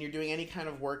running and you're doing any kind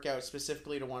of workout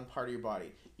specifically to one part of your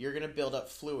body, you're going to build up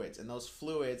fluids. And those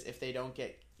fluids, if they don't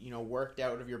get, worked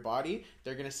out of your body,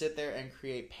 they're going to sit there and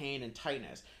create pain and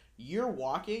tightness. You're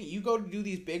walking, you go to do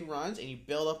these big runs and you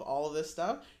build up all of this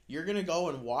stuff, you're going to go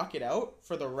and walk it out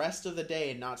for the rest of the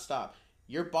day and not stop.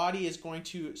 Your body is going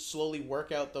to slowly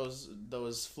work out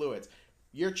those fluids.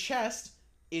 Your chest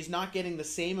is not getting the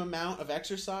same amount of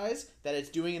exercise that it's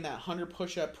doing in that 100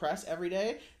 push-up press every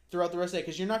day throughout the rest of the day,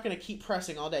 because you're not going to keep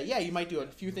pressing all day. Yeah, you might do a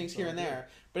few things here and there,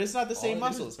 but it's not the same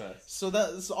muscles. So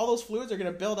all those fluids are going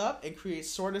to build up and create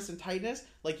soreness and tightness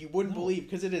like you wouldn't believe,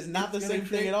 because it is not the same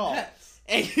thing at all.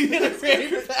 And you're going to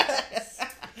create pets.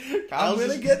 I'm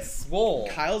going to get swole.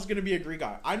 Kyle's going to be a Greek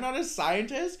god. I'm not a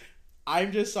scientist.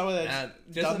 I'm just someone that's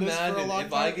done this for a long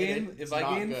time. If I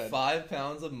gain 5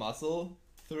 pounds of muscle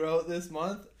throughout this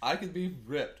month, I could be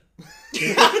ripped.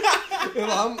 If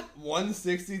I'm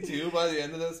 162 by the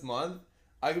end of this month,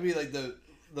 I could be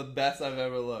the best I've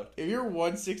ever looked. If you're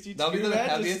 162, that'll be the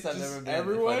heaviest I've ever been.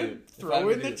 Everyone throw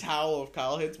in the towel if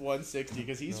Kyle hits 160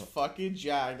 because he's fucking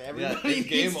jacked. Everybody it's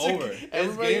game over.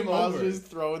 Everybody game over. Just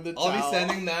throw in the towel. I'll be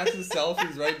sending Max's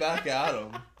selfies right back at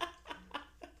him.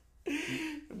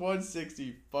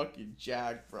 160 fucking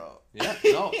jacked, bro. Yeah,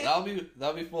 no,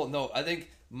 that'll be full. No, I think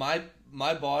my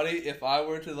body, if I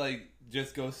were to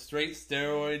just go straight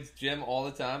steroids, gym all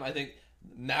the time, I think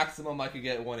maximum I could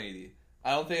get 180.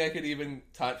 I don't think I could even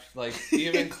touch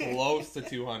even close to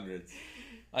 200s.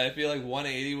 I feel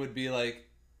 180 would be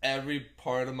every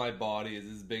part of my body is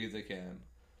as big as it can.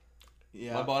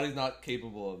 Yeah, my body's not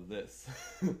capable of this.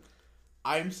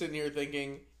 I'm sitting here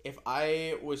thinking, if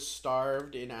I was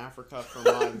starved in Africa for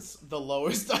months, the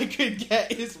lowest I could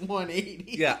get is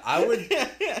 180. Yeah, I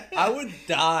would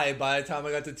die by the time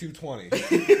I got to 220.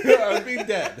 I would be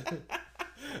dead.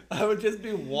 I would just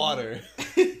be water.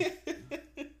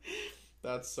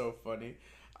 That's so funny.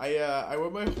 I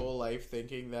went my whole life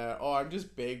thinking that, I'm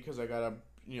just big because I got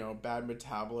a bad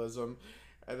metabolism.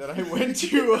 And then I went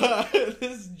to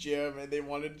this gym, and they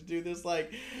wanted to do this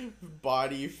like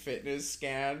body fitness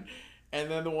scan. And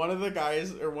then one of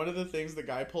the things the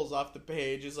guy pulls off the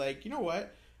page is like, you know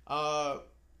what?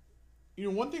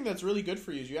 One thing that's really good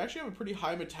for you is you actually have a pretty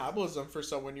high metabolism for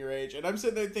someone your age. And I'm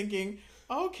sitting there thinking,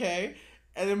 okay.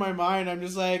 And in my mind, I'm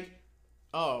just like,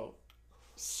 oh,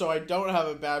 so I don't have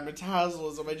a bad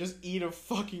metabolism. I just eat a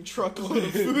fucking truckload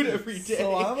of food every day.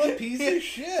 So I'm a piece of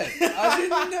shit. I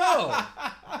didn't know.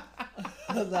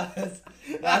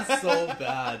 That's so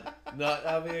bad. Not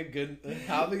having a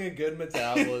good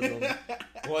metabolism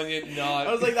when you're not.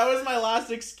 I was like, that was my last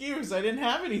excuse. I didn't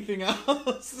have anything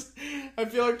else. I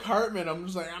feel like Cartman. I'm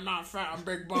just like, I'm not fat. I'm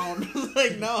big bone.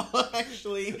 Like, no,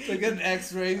 actually. It's like an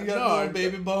X-ray. You got no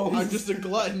baby bones. I'm just a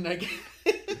glutton, I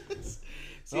guess.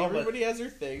 See, everybody has their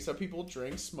thing. Some people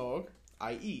drink, smoke.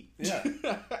 I eat. Yeah.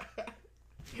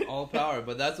 All power.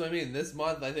 But that's what I mean. This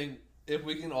month, I think if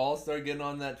we can all start getting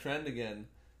on that trend again,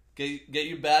 get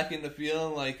you back into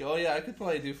feeling like, oh yeah, I could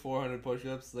probably do 400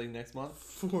 push-ups like next month.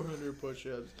 400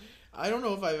 push-ups. I don't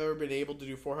know if I've ever been able to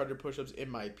do 400 push-ups in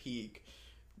my peak.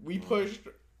 We pushed,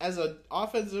 as an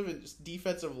offensive and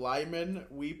defensive lineman,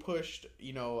 we pushed,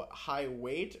 high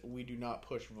weight. We do not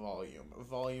push volume.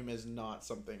 Volume is not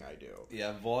something I do.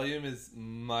 Yeah, volume is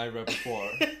my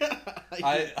repertoire.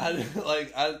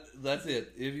 That's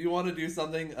it. If you want to do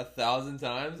something 1,000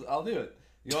 times, I'll do it.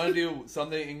 You want to do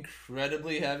something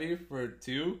incredibly heavy for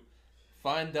 2?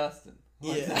 Find Dustin.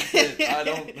 Like, that's it.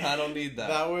 I don't need that.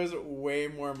 That was way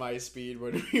more my speed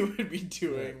when we would be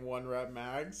doing 1 rep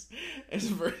max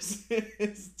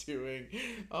versus doing,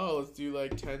 let's do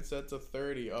like 10 sets of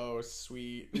 30. Oh,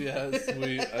 sweet. Yeah,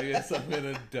 sweet. I guess I'm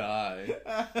gonna die.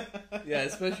 Yeah,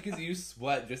 especially because you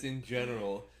sweat just in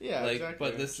general. Yeah, like, exactly.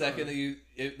 But the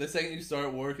second you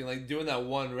start working, like doing that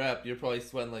 1 rep, you're probably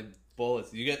sweating like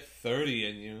bullets. You get 30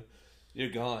 in you. You're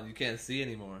gone. You can't see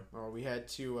anymore. Oh, we had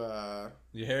to...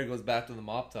 Your hair goes back to the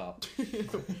mop top.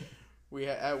 We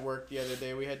had, at work the other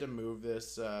day, we had to move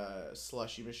this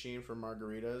slushy machine for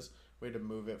margaritas. We had to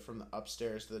move it from the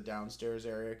upstairs to the downstairs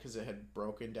area because it had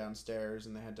broken downstairs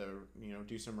and they had to,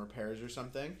 do some repairs or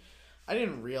something. I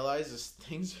didn't realize this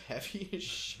thing's heavy as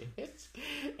shit.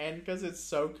 And because it's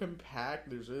so compact,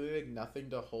 there's really like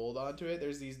nothing to hold onto it.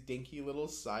 There's these dinky little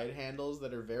side handles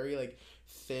that are very like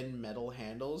thin metal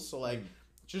handles. So like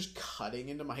just cutting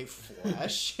into my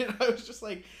flesh. And I was just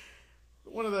like,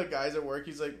 one of the guys at work,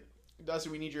 he's like,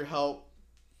 Dusty, we need your help.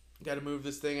 Got to move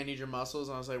this thing. I need your muscles.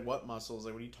 And I was like, what muscles?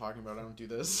 Like, what are you talking about? I don't do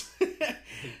this. And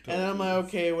then I'm like,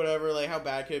 okay, whatever. Like, how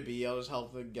bad could it be? I'll just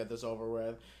help them get this over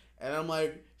with. And I'm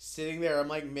like sitting there, I'm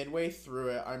like midway through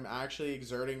it, I'm actually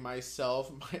exerting myself,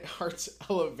 my heart's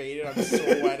elevated, I'm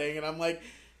sweating, and I'm like,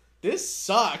 this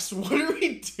sucks, what are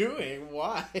we doing,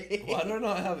 why? Why do I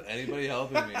not have anybody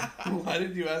helping me? Why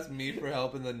did you ask me for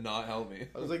help and then not help me?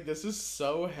 I was like, this is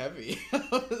so heavy.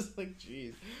 I was like,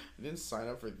 jeez, I didn't sign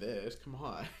up for this, come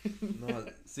on. No,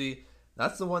 see,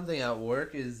 that's the one thing at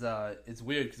work is, it's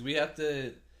weird, because we have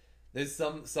to, there's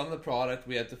some of the product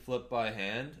we have to flip by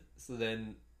hand, so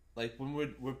then... Like, when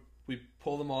we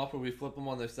pull them off or we flip them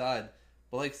on their side.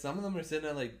 But, like, some of them are sitting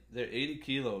at, like, they're 80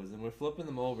 kilos. And we're flipping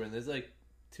them over. And there's, like,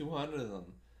 200 of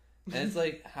them. And it's,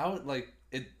 like,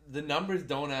 the numbers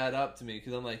don't add up to me.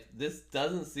 Because I'm like, this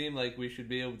doesn't seem like we should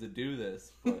be able to do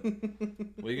this. But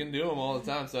we can do them all the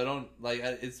time. So I don't,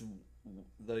 it's,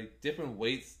 like, different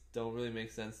weights don't really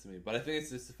make sense to me. But I think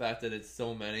it's just the fact that it's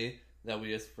so many that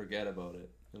we just forget about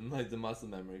it. And, like, the muscle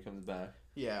memory comes back.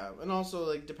 Yeah, and also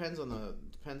like depends on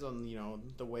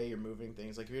the way you're moving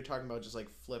things. Like if you're talking about just like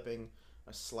flipping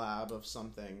a slab of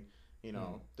something,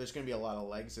 there's gonna be a lot of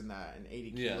legs in that, and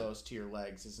 80 kilos to your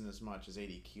legs isn't as much as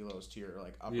 80 kilos to your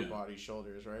like upper body,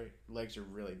 shoulders, right? Legs are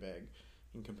really big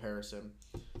in comparison.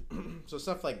 So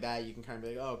stuff like that you can kind of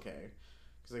be like, oh, okay,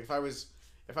 because like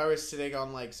if I was sitting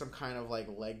on like some kind of like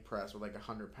leg press with like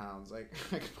 100 pounds, like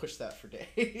I could push that for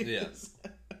days.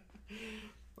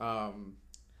 Yeah.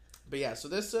 But yeah, so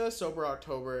this Sober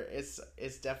October, it's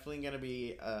definitely going to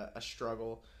be a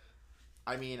struggle.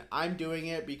 I mean, I'm doing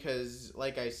it because,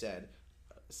 like I said,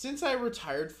 since I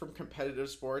retired from competitive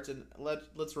sports, and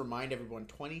let's remind everyone,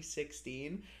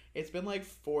 2016, it's been like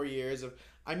 4 years of...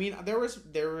 I mean, there was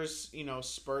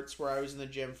spurts where I was in the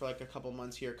gym for like a couple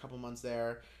months here, a couple months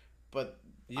there, but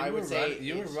I would say...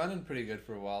 You were running pretty good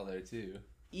for a while there, too.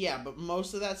 Yeah, but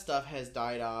most of that stuff has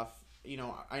died off.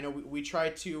 I know we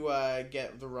tried to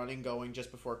get the running going just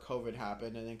before COVID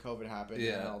happened, and then COVID happened, and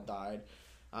it all died.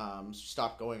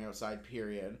 Stopped going outside,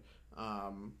 period.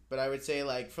 But I would say,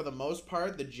 like, for the most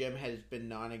part, the gym has been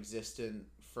non-existent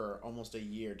for almost a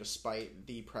year, despite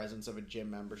the presence of a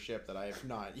gym membership that I have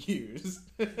not used.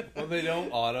 Well, they don't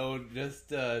auto just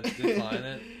decline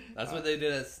it. That's what they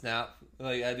did at Snap.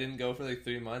 Like, I didn't go for like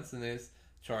 3 months, and they just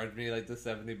charged me like the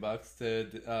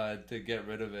 $70 to get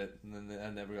rid of it, and then I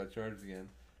never got charged again.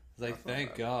 It's like,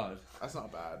 thank God. That's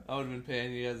not bad. I would have been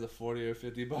paying you guys $40 or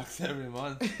 $50 every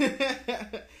month.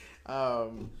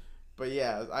 But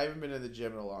yeah, I haven't been in the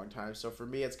gym in a long time, so for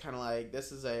me, it's kind of like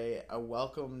this is a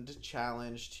welcomed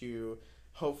challenge to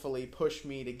hopefully push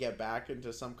me to get back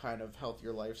into some kind of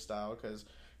healthier lifestyle, because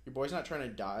your boy's not trying to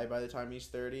die by the time he's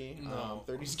 30. No.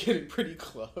 30's getting pretty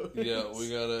close. Yeah, we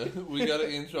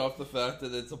gotta inch off the fact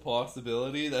that it's a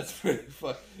possibility. That's pretty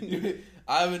fun.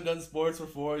 I haven't done sports for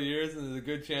 4 years, and there's a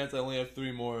good chance I only have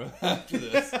 3 more after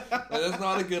this. And that's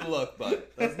not a good look, bud.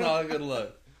 That's not a good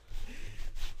look.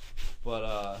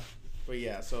 But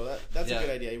yeah, so that's a good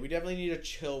idea. We definitely need to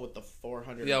chill with the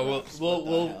 400. Yeah, reps.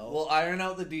 we'll iron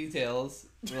out the details.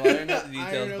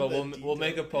 We'll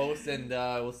make a post, and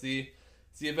we'll see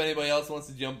if anybody else wants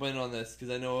to jump in on this, because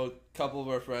I know a couple of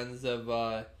our friends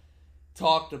have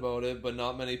talked about it, but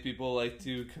not many people like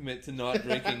to commit to not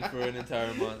drinking for an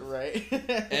entire month. Right.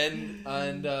 And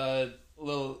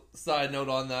little side note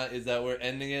on that is that we're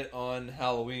ending it on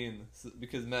Halloween,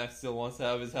 because Max still wants to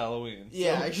have his Halloween.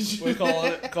 Yeah, so we're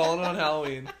calling it on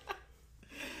Halloween.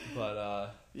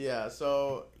 But yeah,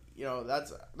 so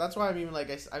that's why I'm even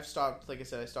I've stopped. Like I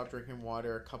said, I stopped drinking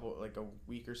water a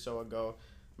week or so ago.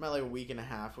 I'm at like a week and a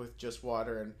half with just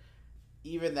water, and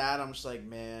even that I'm just like,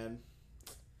 man,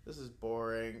 this is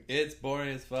boring. It's boring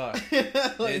as fuck.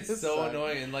 It's so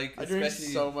annoying, and I drink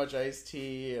so much iced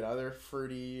tea and other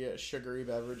fruity, sugary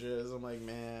beverages. I'm like,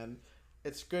 man,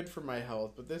 it's good for my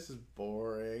health, but this is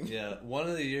boring. Yeah, one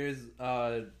of the years,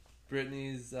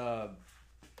 Brittany's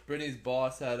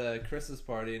boss had a Christmas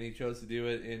party, and he chose to do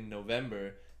it in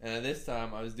November. And at this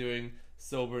time, I was doing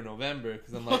sober November,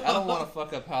 because I'm like, I don't want to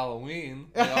fuck up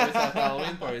Halloween. I always have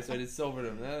Halloween parties, so I did sober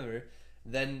November.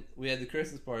 Then we had the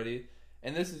Christmas party.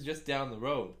 And this is just down the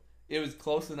road. It was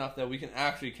close enough that we can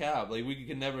actually cab. Like, we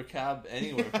can never cab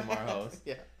anywhere from our house.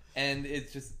 Yeah. And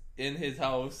it's just in his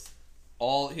house.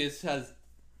 His has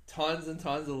tons and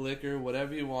tons of liquor,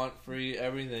 whatever you want, free,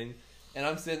 everything. And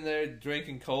I'm sitting there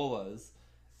drinking colas,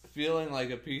 feeling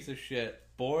like a piece of shit,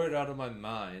 bored out of my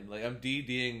mind. Like, I'm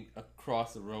DDing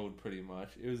across the road pretty much.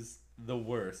 It was the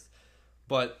worst.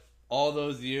 But all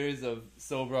those years of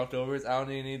sober Octobers, I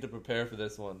don't even need to prepare for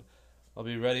this one. I'll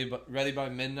be ready by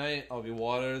midnight. I'll be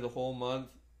water the whole month.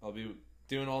 I'll be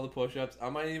doing all the push-ups. I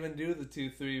might even do the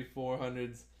 200, 300,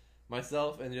 400s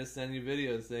myself and just send you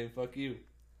videos saying, fuck you.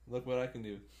 Look what I can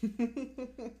do.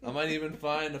 I might even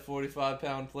find a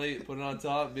 45-pound plate, put it on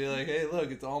top, and be like, hey, look,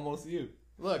 it's almost you.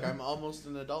 Look, I'm almost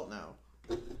an adult now.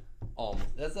 Almost.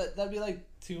 That'd be like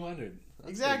 200. That's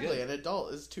exactly. An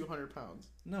adult is 200 pounds.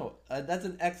 No, that's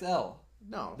an XL.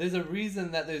 No. There's a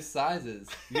reason that there's sizes.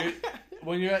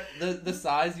 When you're at the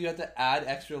size, you have to add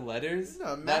extra letters.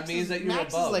 No, that means that you're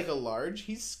Max above. Is like a large.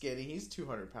 He's skinny. He's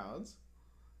 200 pounds.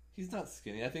 He's not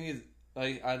skinny. I think he's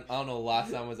like, I don't know.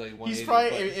 Last time was like 180. He's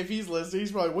probably, if he's listening,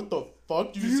 he's probably, what the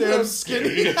fuck? Did you say I'm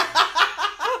skinny?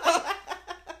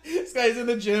 This guy's in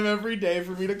the gym every day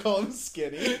for me to call him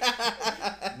skinny.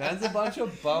 Man's a bunch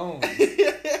of bones.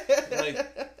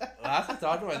 Last I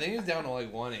talked to him, I think he was down to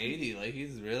like 180. Like,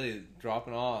 he's really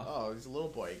dropping off. Oh, he's a little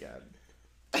boy again.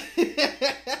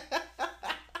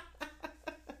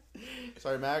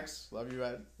 Sorry, Max. Love you,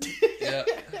 man. Yeah.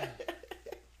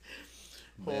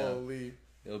 Holy. Yeah.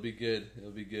 It'll be good.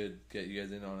 Get you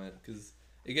guys in on it, because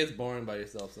it gets boring by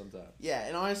yourself sometimes. Yeah,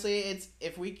 and honestly, it's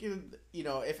if we could,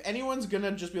 if anyone's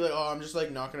gonna just be like, oh, I'm just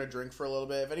like not gonna drink for a little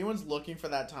bit. If anyone's looking for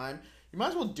that time, you might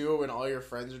as well do it when all your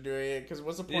friends are doing it. Because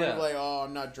what's the point of like, oh,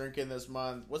 I'm not drinking this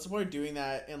month? What's the point of doing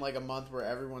that in like a month where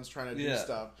everyone's trying to do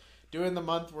stuff? Do it in the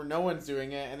month where no one's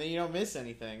doing it, and then you don't miss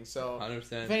anything. So, 100%.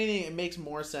 If anything, it makes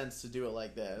more sense to do it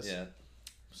like this. Yeah.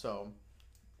 So,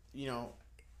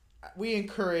 we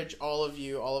encourage all of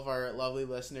you, all of our lovely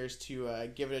listeners,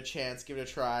 to give it a chance, give it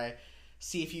a try,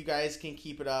 see if you guys can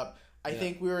keep it up. I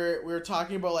think we were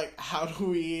talking about like how do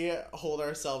we hold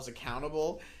ourselves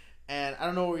accountable, and I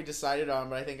don't know what we decided on,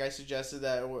 but I think I suggested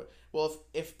that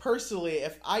if personally,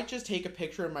 if I just take a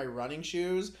picture of my running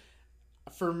shoes,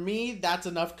 for me that's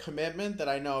enough commitment that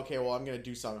I know, okay, well, I'm gonna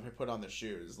do something if I put on the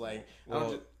shoes. Like,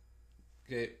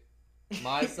 okay,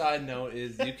 my side note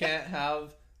is you can't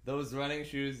have those running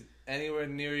shoes anywhere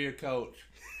near your couch,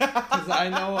 because I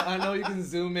know you can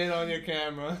zoom in on your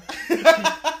camera.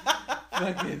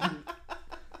 Fucking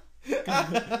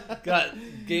got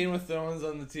Game of Thrones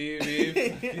on the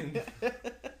TV.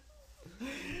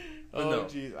 Oh,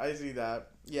 jeez, I see that.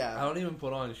 Yeah. I don't even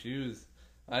put on shoes.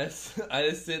 I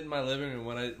just sit in my living room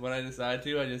when I decide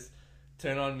to. I just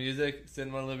turn on music, sit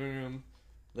in my living room,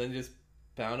 then just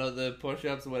pound out the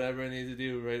push-ups, whatever I need to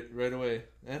do right away.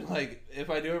 And like if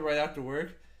I do it right after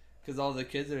work, because all the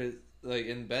kids are like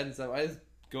in bed and stuff, I just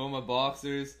go in my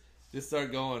boxers, just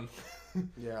start going.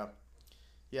 Yeah.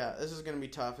 Yeah, this is gonna be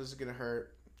tough. This is gonna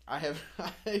hurt. I'm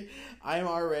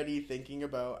already thinking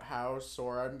about how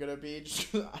sore I'm gonna be.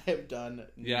 I have done.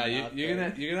 Yeah, you're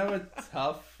gonna have a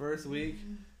tough first week,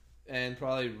 and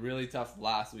probably really tough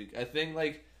last week. I think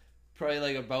like probably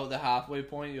like about the halfway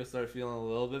point, you'll start feeling a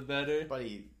little bit better.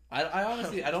 Buddy, I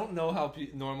honestly I don't know how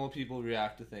normal people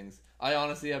react to things. I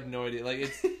honestly have no idea.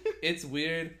 Like it's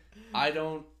weird. I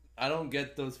don't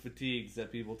get those fatigues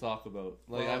that people talk about.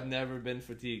 Like I've never been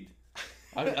fatigued.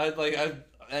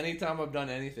 Anytime I've done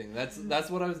anything, that's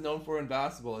what I was known for in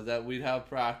basketball, is that we'd have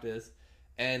practice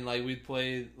and like we'd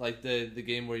play like the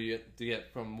game where you have to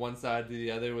get from one side to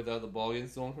the other without the ball getting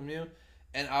stolen from you,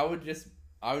 and I would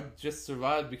just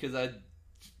survive because I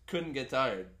couldn't get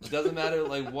tired. It doesn't matter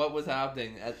like what was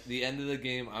happening at the end of the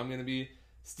game, I'm gonna be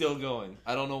still going.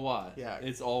 I don't know why. Yeah,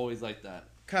 it's always like that.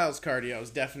 Kyle's cardio is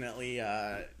definitely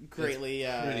greatly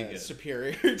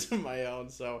superior to my own,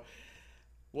 so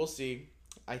we'll see.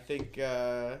 I think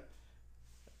I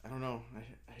don't know.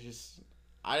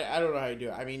 I don't know how you do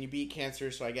it. I mean, you beat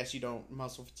cancer, so I guess you don't.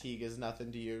 Muscle fatigue is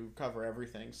nothing to you. Cover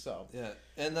everything. So yeah,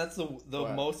 and that's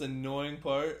the most annoying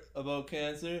part about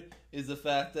cancer is the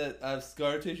fact that I have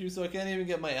scar tissue, so I can't even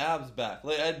get my abs back.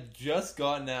 Like I just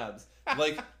gotten abs.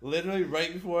 Like literally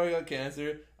right before I got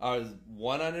cancer, I was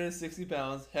 160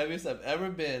 pounds, heaviest I've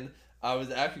ever been. I was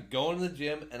actually going to the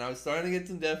gym, and I was starting to get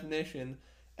some definition.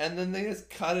 And then they just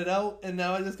cut it out, and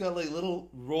now I just got like little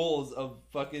rolls of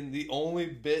fucking. The only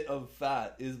bit of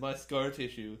fat is my scar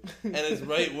tissue, and it's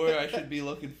right where I should be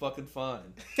looking fucking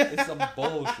fine. It's some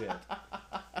bullshit.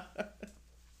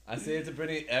 I say it to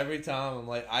Brittany every time. I'm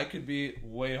like, I could be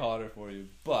way hotter for you,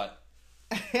 but.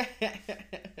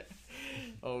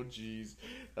 Oh jeez,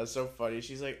 that's so funny.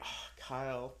 She's like, oh,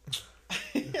 Kyle.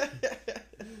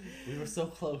 We were so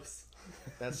close.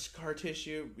 That scar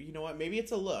tissue, you know what? Maybe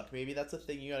it's a look. Maybe that's a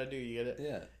thing you gotta do. You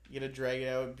gotta drag it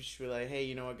out and be like, hey,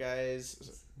 you know what,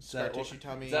 guys? Scar tissue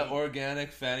tummy. Is that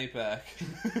organic fanny pack?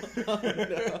 Oh,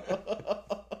 no.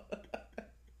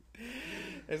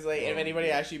 It's like if anybody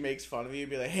actually makes fun of you,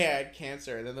 be like, hey, I had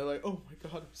cancer, and then they're like, oh my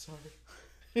god, I'm sorry.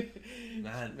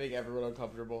 Man, make everyone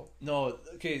uncomfortable. No,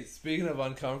 okay. Speaking of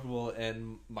uncomfortable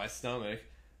and my stomach,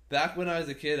 back when I was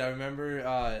a kid, I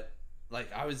remember.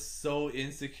 Like, I was so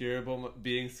insecure about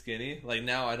being skinny. Like,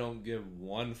 now I don't give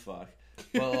one fuck.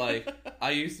 But, like,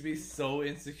 I used to be so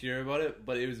insecure about it,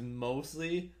 but it was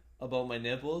mostly about my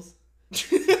nipples.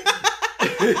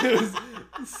 It was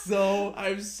so...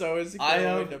 I'm so insecure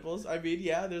about my nipples. I mean,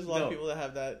 yeah, there's a lot of people that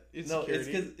have that insecurity. No, it's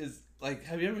because... Like,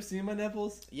 have you ever seen my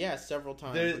nipples? Yeah, several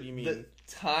times. What do you mean? The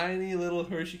tiny little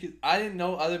Hershey kids. I didn't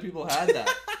know other people had that.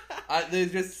 They're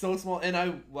just so small, and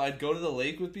I'd go to the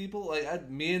lake with people. Like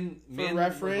For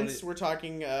reference, we're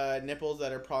talking nipples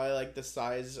that are probably like the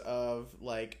size of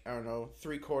like, I don't know,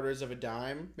 3/4 of a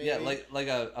dime. Maybe? Yeah, like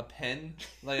a pen,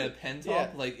 like a pen top. Yeah,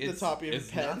 like it's the top of your it's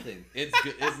pen. Nothing. It's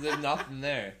good. There's nothing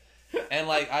there, and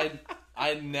like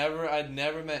I'd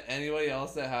never met anybody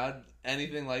else that had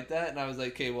anything like that, and I was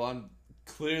like, okay, well, I'm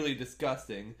clearly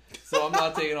disgusting, so I'm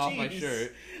not taking off my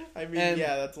shirt. I mean,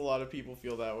 yeah, that's a lot of people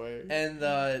feel that way. And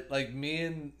like me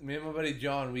and my buddy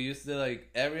John, we used to like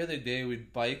every other day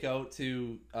we'd bike out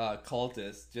to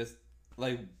Cultus, just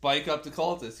like bike up to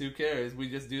Cultus. Who cares? We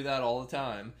just do that all the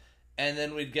time, and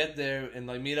then we'd get there and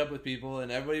like meet up with people,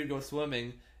 and everybody would go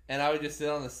swimming, and I would just sit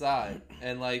on the side,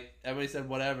 and like everybody said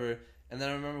whatever, and then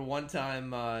I remember one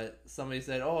time somebody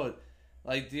said, "Oh,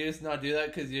 like do you just not do that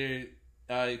because you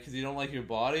don't like your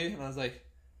body?" And I was like.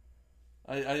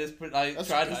 I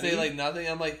tried to say like nothing.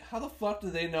 I'm like, how the fuck do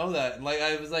they know that? And like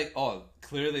I was like, oh,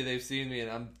 clearly they've seen me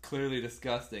and I'm clearly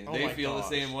disgusting. They feel the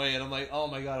same way, and I'm like, oh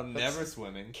my god, I'm never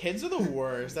swimming. Kids are the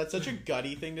worst. That's such a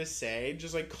gutty thing to say.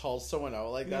 Just like call someone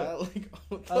out like that. Like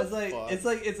what the I was like, fuck?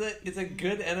 it's a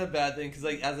good and a bad thing because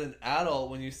like as an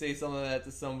adult, when you say something like that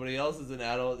to somebody else as an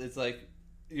adult, it's like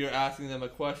you're asking them a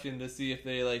question to see if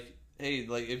they like, hey,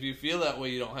 like if you feel that way,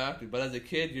 you don't have to. But as a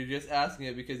kid, you're just asking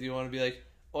it because you want to be like.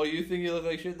 Oh, you think you look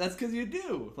like shit? That's because you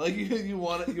do. Like you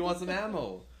want some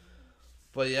ammo.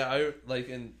 But yeah, I like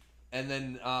and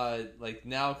then like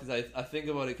now because I think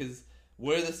about it because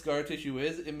where the scar tissue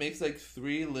is, it makes like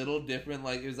 3 little different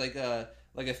like it was like a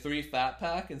 3 fat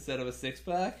pack instead of a 6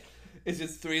 pack. It's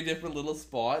just 3 different little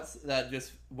spots that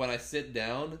just when I sit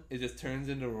down, it just turns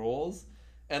into rolls.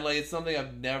 And, like, it's something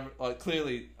I've never... Like,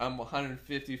 clearly, I'm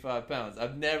 155 pounds.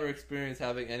 I've never experienced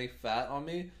having any fat on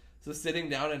me. So sitting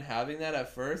down and having that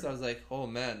at first, I was like, oh,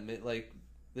 man, like,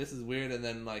 this is weird. And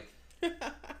then, like,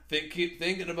 keep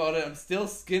thinking about it. I'm still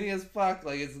skinny as fuck.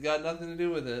 Like, it's got nothing to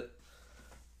do with it.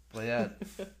 But, yeah.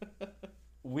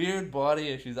 Weird body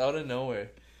issues out of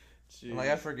nowhere. And, like,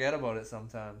 I forget about it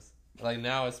sometimes. Like,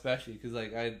 now especially. Because,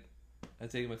 like, I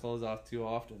take my clothes off too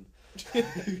often.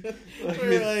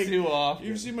 Like, too often.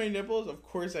 You've seen my nipples? Of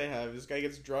course I have. This guy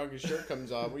gets drunk, his shirt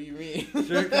comes off. What do you mean?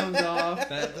 Shirt comes off,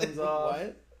 pant comes off.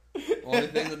 What? Only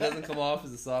thing that doesn't come off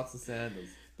is the socks and sandals.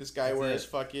 This guy wears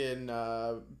fucking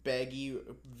baggy,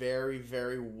 very,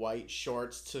 very white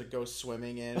shorts to go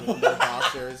swimming in with no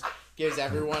boxers. Gives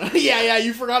everyone... yeah,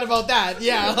 you forgot about that.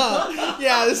 Yeah, huh?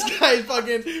 Yeah, this guy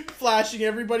fucking flashing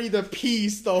everybody the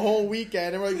peace the whole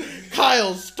weekend. And we're like,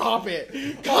 Kyle, stop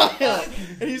it. Kyle.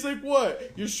 And he's like,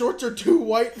 what? Your shorts are too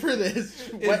white for this.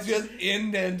 It's just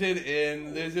indented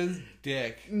in. There's just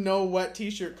dick. No wet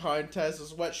t-shirt contest.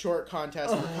 It's wet short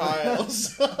contest for Kyle.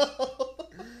 So...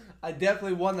 I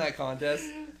definitely won that contest.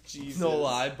 Jesus. No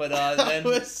lie, but that then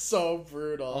was so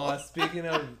brutal. Speaking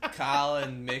of Kyle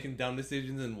and making dumb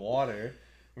decisions in water,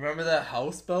 remember that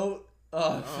houseboat?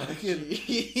 Fucking.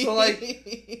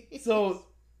 So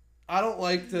I don't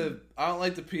like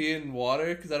to pee in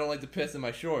water because I don't like to piss in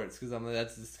my shorts because I'm like,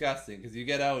 that's disgusting because you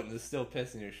get out and there's still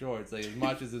piss in your shorts like as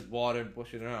much as there's water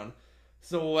pushing around.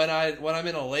 So when I'm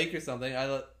in a lake or something,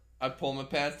 I pull my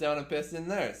pants down and piss in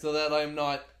there so that I'm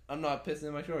not pissing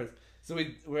in my shorts. So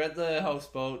we're at the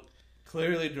houseboat,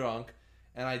 clearly drunk,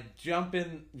 and I jump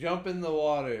in the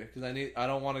water because I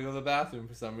don't want to go to the bathroom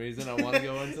for some reason. I want to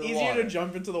go into the Easier water. to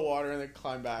jump into the water and then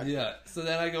climb back. Yeah. So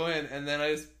then I go in and then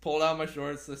I just pull down my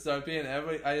shorts to start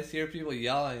peeing. I just hear people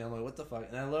yelling. I'm like, what the fuck?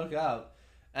 And I look out,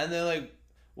 and they're like,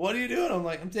 what are you doing? I'm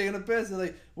like, I'm taking a piss. They're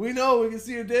like, we know, we can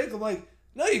see your dick. I'm like,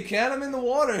 no, you can't. I'm in the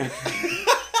water.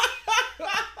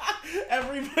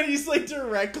 Everybody's like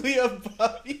directly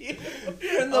above you.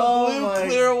 You're in the blue,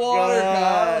 clear water,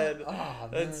 God. Oh,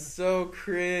 that's so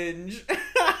cringe.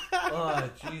 Oh,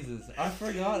 Jesus. I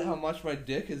forgot how much my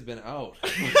dick has been out.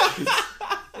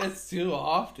 It's too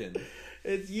often.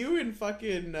 It's you and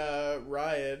fucking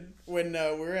Ryan when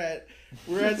we're at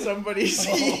somebody's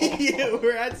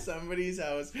we're at somebody's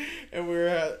house and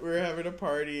we're having a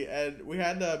party and we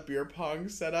had the beer pong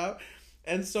set up,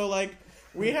 and so like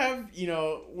we have, you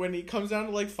know, when it comes down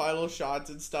to like final shots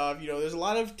and stuff, you know, there's a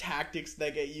lot of tactics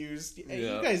that get used.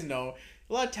 Yeah. You guys know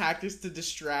a lot of tactics to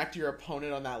distract your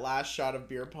opponent on that last shot of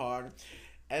beer pong.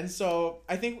 And so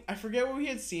I forget what we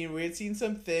had seen. We had seen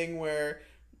something where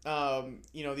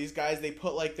you know, these guys, they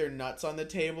put like their nuts on the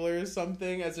table or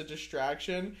something as a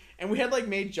distraction, and we had like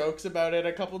made jokes about it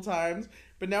a couple times.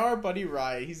 But now our buddy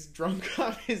Ryan, he's drunk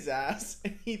off his ass,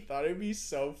 and he thought it'd be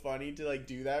so funny to like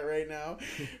do that right now.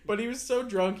 But he was so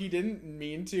drunk he didn't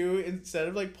mean to. Instead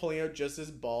of like pulling out just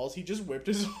his balls, he just whipped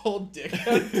his whole dick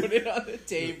out and put it on the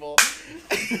table.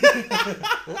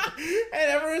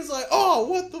 And everyone's like, oh,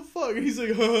 what the fuck? And he's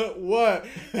like, what?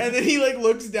 And then he like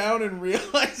looks down and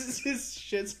realizes his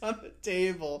shit's on the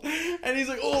table. And he's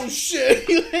like, oh shit.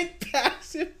 He like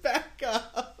packs it back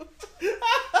up.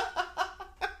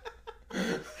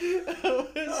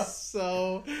 It was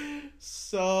so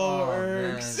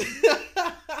irks.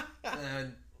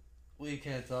 Man, we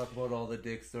can't talk about all the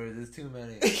dick stories. There's too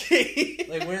many.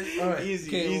 Like we're all right.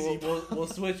 Easy. We'll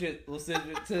switch it. We'll switch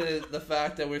it to the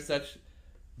fact that we're such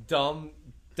dumb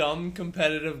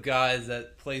competitive guys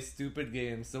that play stupid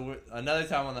games. So another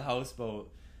time on the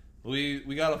houseboat, we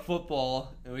got a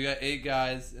football and we got 8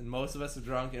 guys and most of us are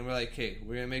drunk and we're like, okay,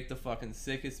 we're gonna make the fucking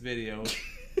sickest video.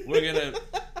 We're gonna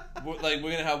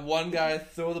have one guy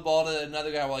throw the ball to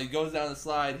another guy while he goes down the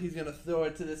slide. He's gonna throw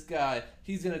it to this guy.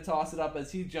 He's gonna toss it up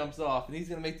as he jumps off, and he's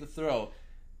gonna make the throw.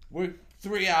 We're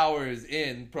 3 hours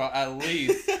in, at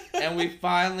least, and we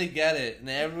finally get it, and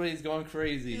everybody's going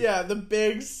crazy. Yeah, the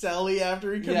big selly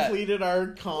after we completed our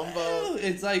combo.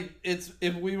 It's like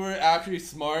if we were actually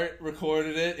smart,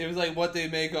 recorded it. It was like what they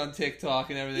make on TikTok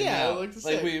and everything. Yeah, now. it looked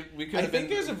like we could. I think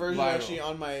there's a version viral. Actually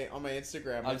on my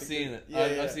Instagram. I've seen it.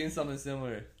 Yeah, I've seen something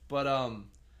similar. But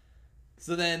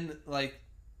so then like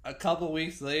a couple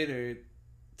weeks later,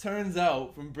 turns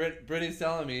out from Brittany's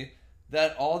telling me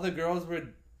that all the girls were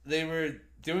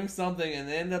doing something and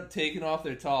they ended up taking off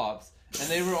their tops and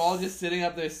they were all just sitting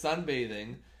up there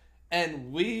sunbathing,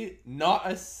 and not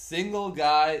a single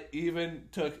guy even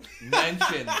took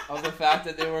mention of the fact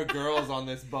that there were girls on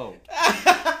this boat.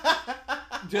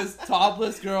 Just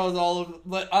topless girls all over.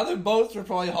 Like, other boats were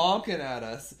probably honking at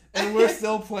us, and we're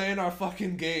still playing our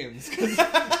fucking games because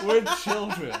we're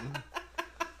children.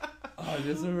 Oh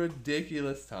Just a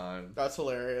ridiculous time. That's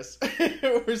hilarious.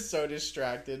 We're so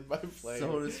distracted by playing.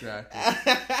 So distracted.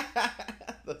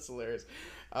 That's hilarious.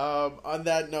 On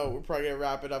that note, we're probably going to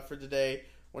wrap it up for today.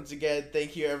 Once again,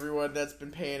 thank you everyone that's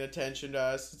been paying attention to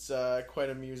us. It's quite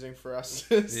amusing for us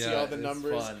to see all the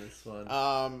numbers. It's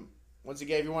fun. Once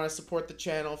again, if you want to support the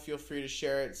channel, feel free to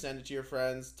share it, send it to your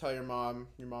friends, tell your mom.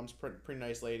 Your mom's a pretty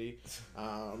nice lady.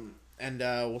 And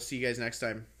we'll see you guys next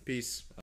time. Peace.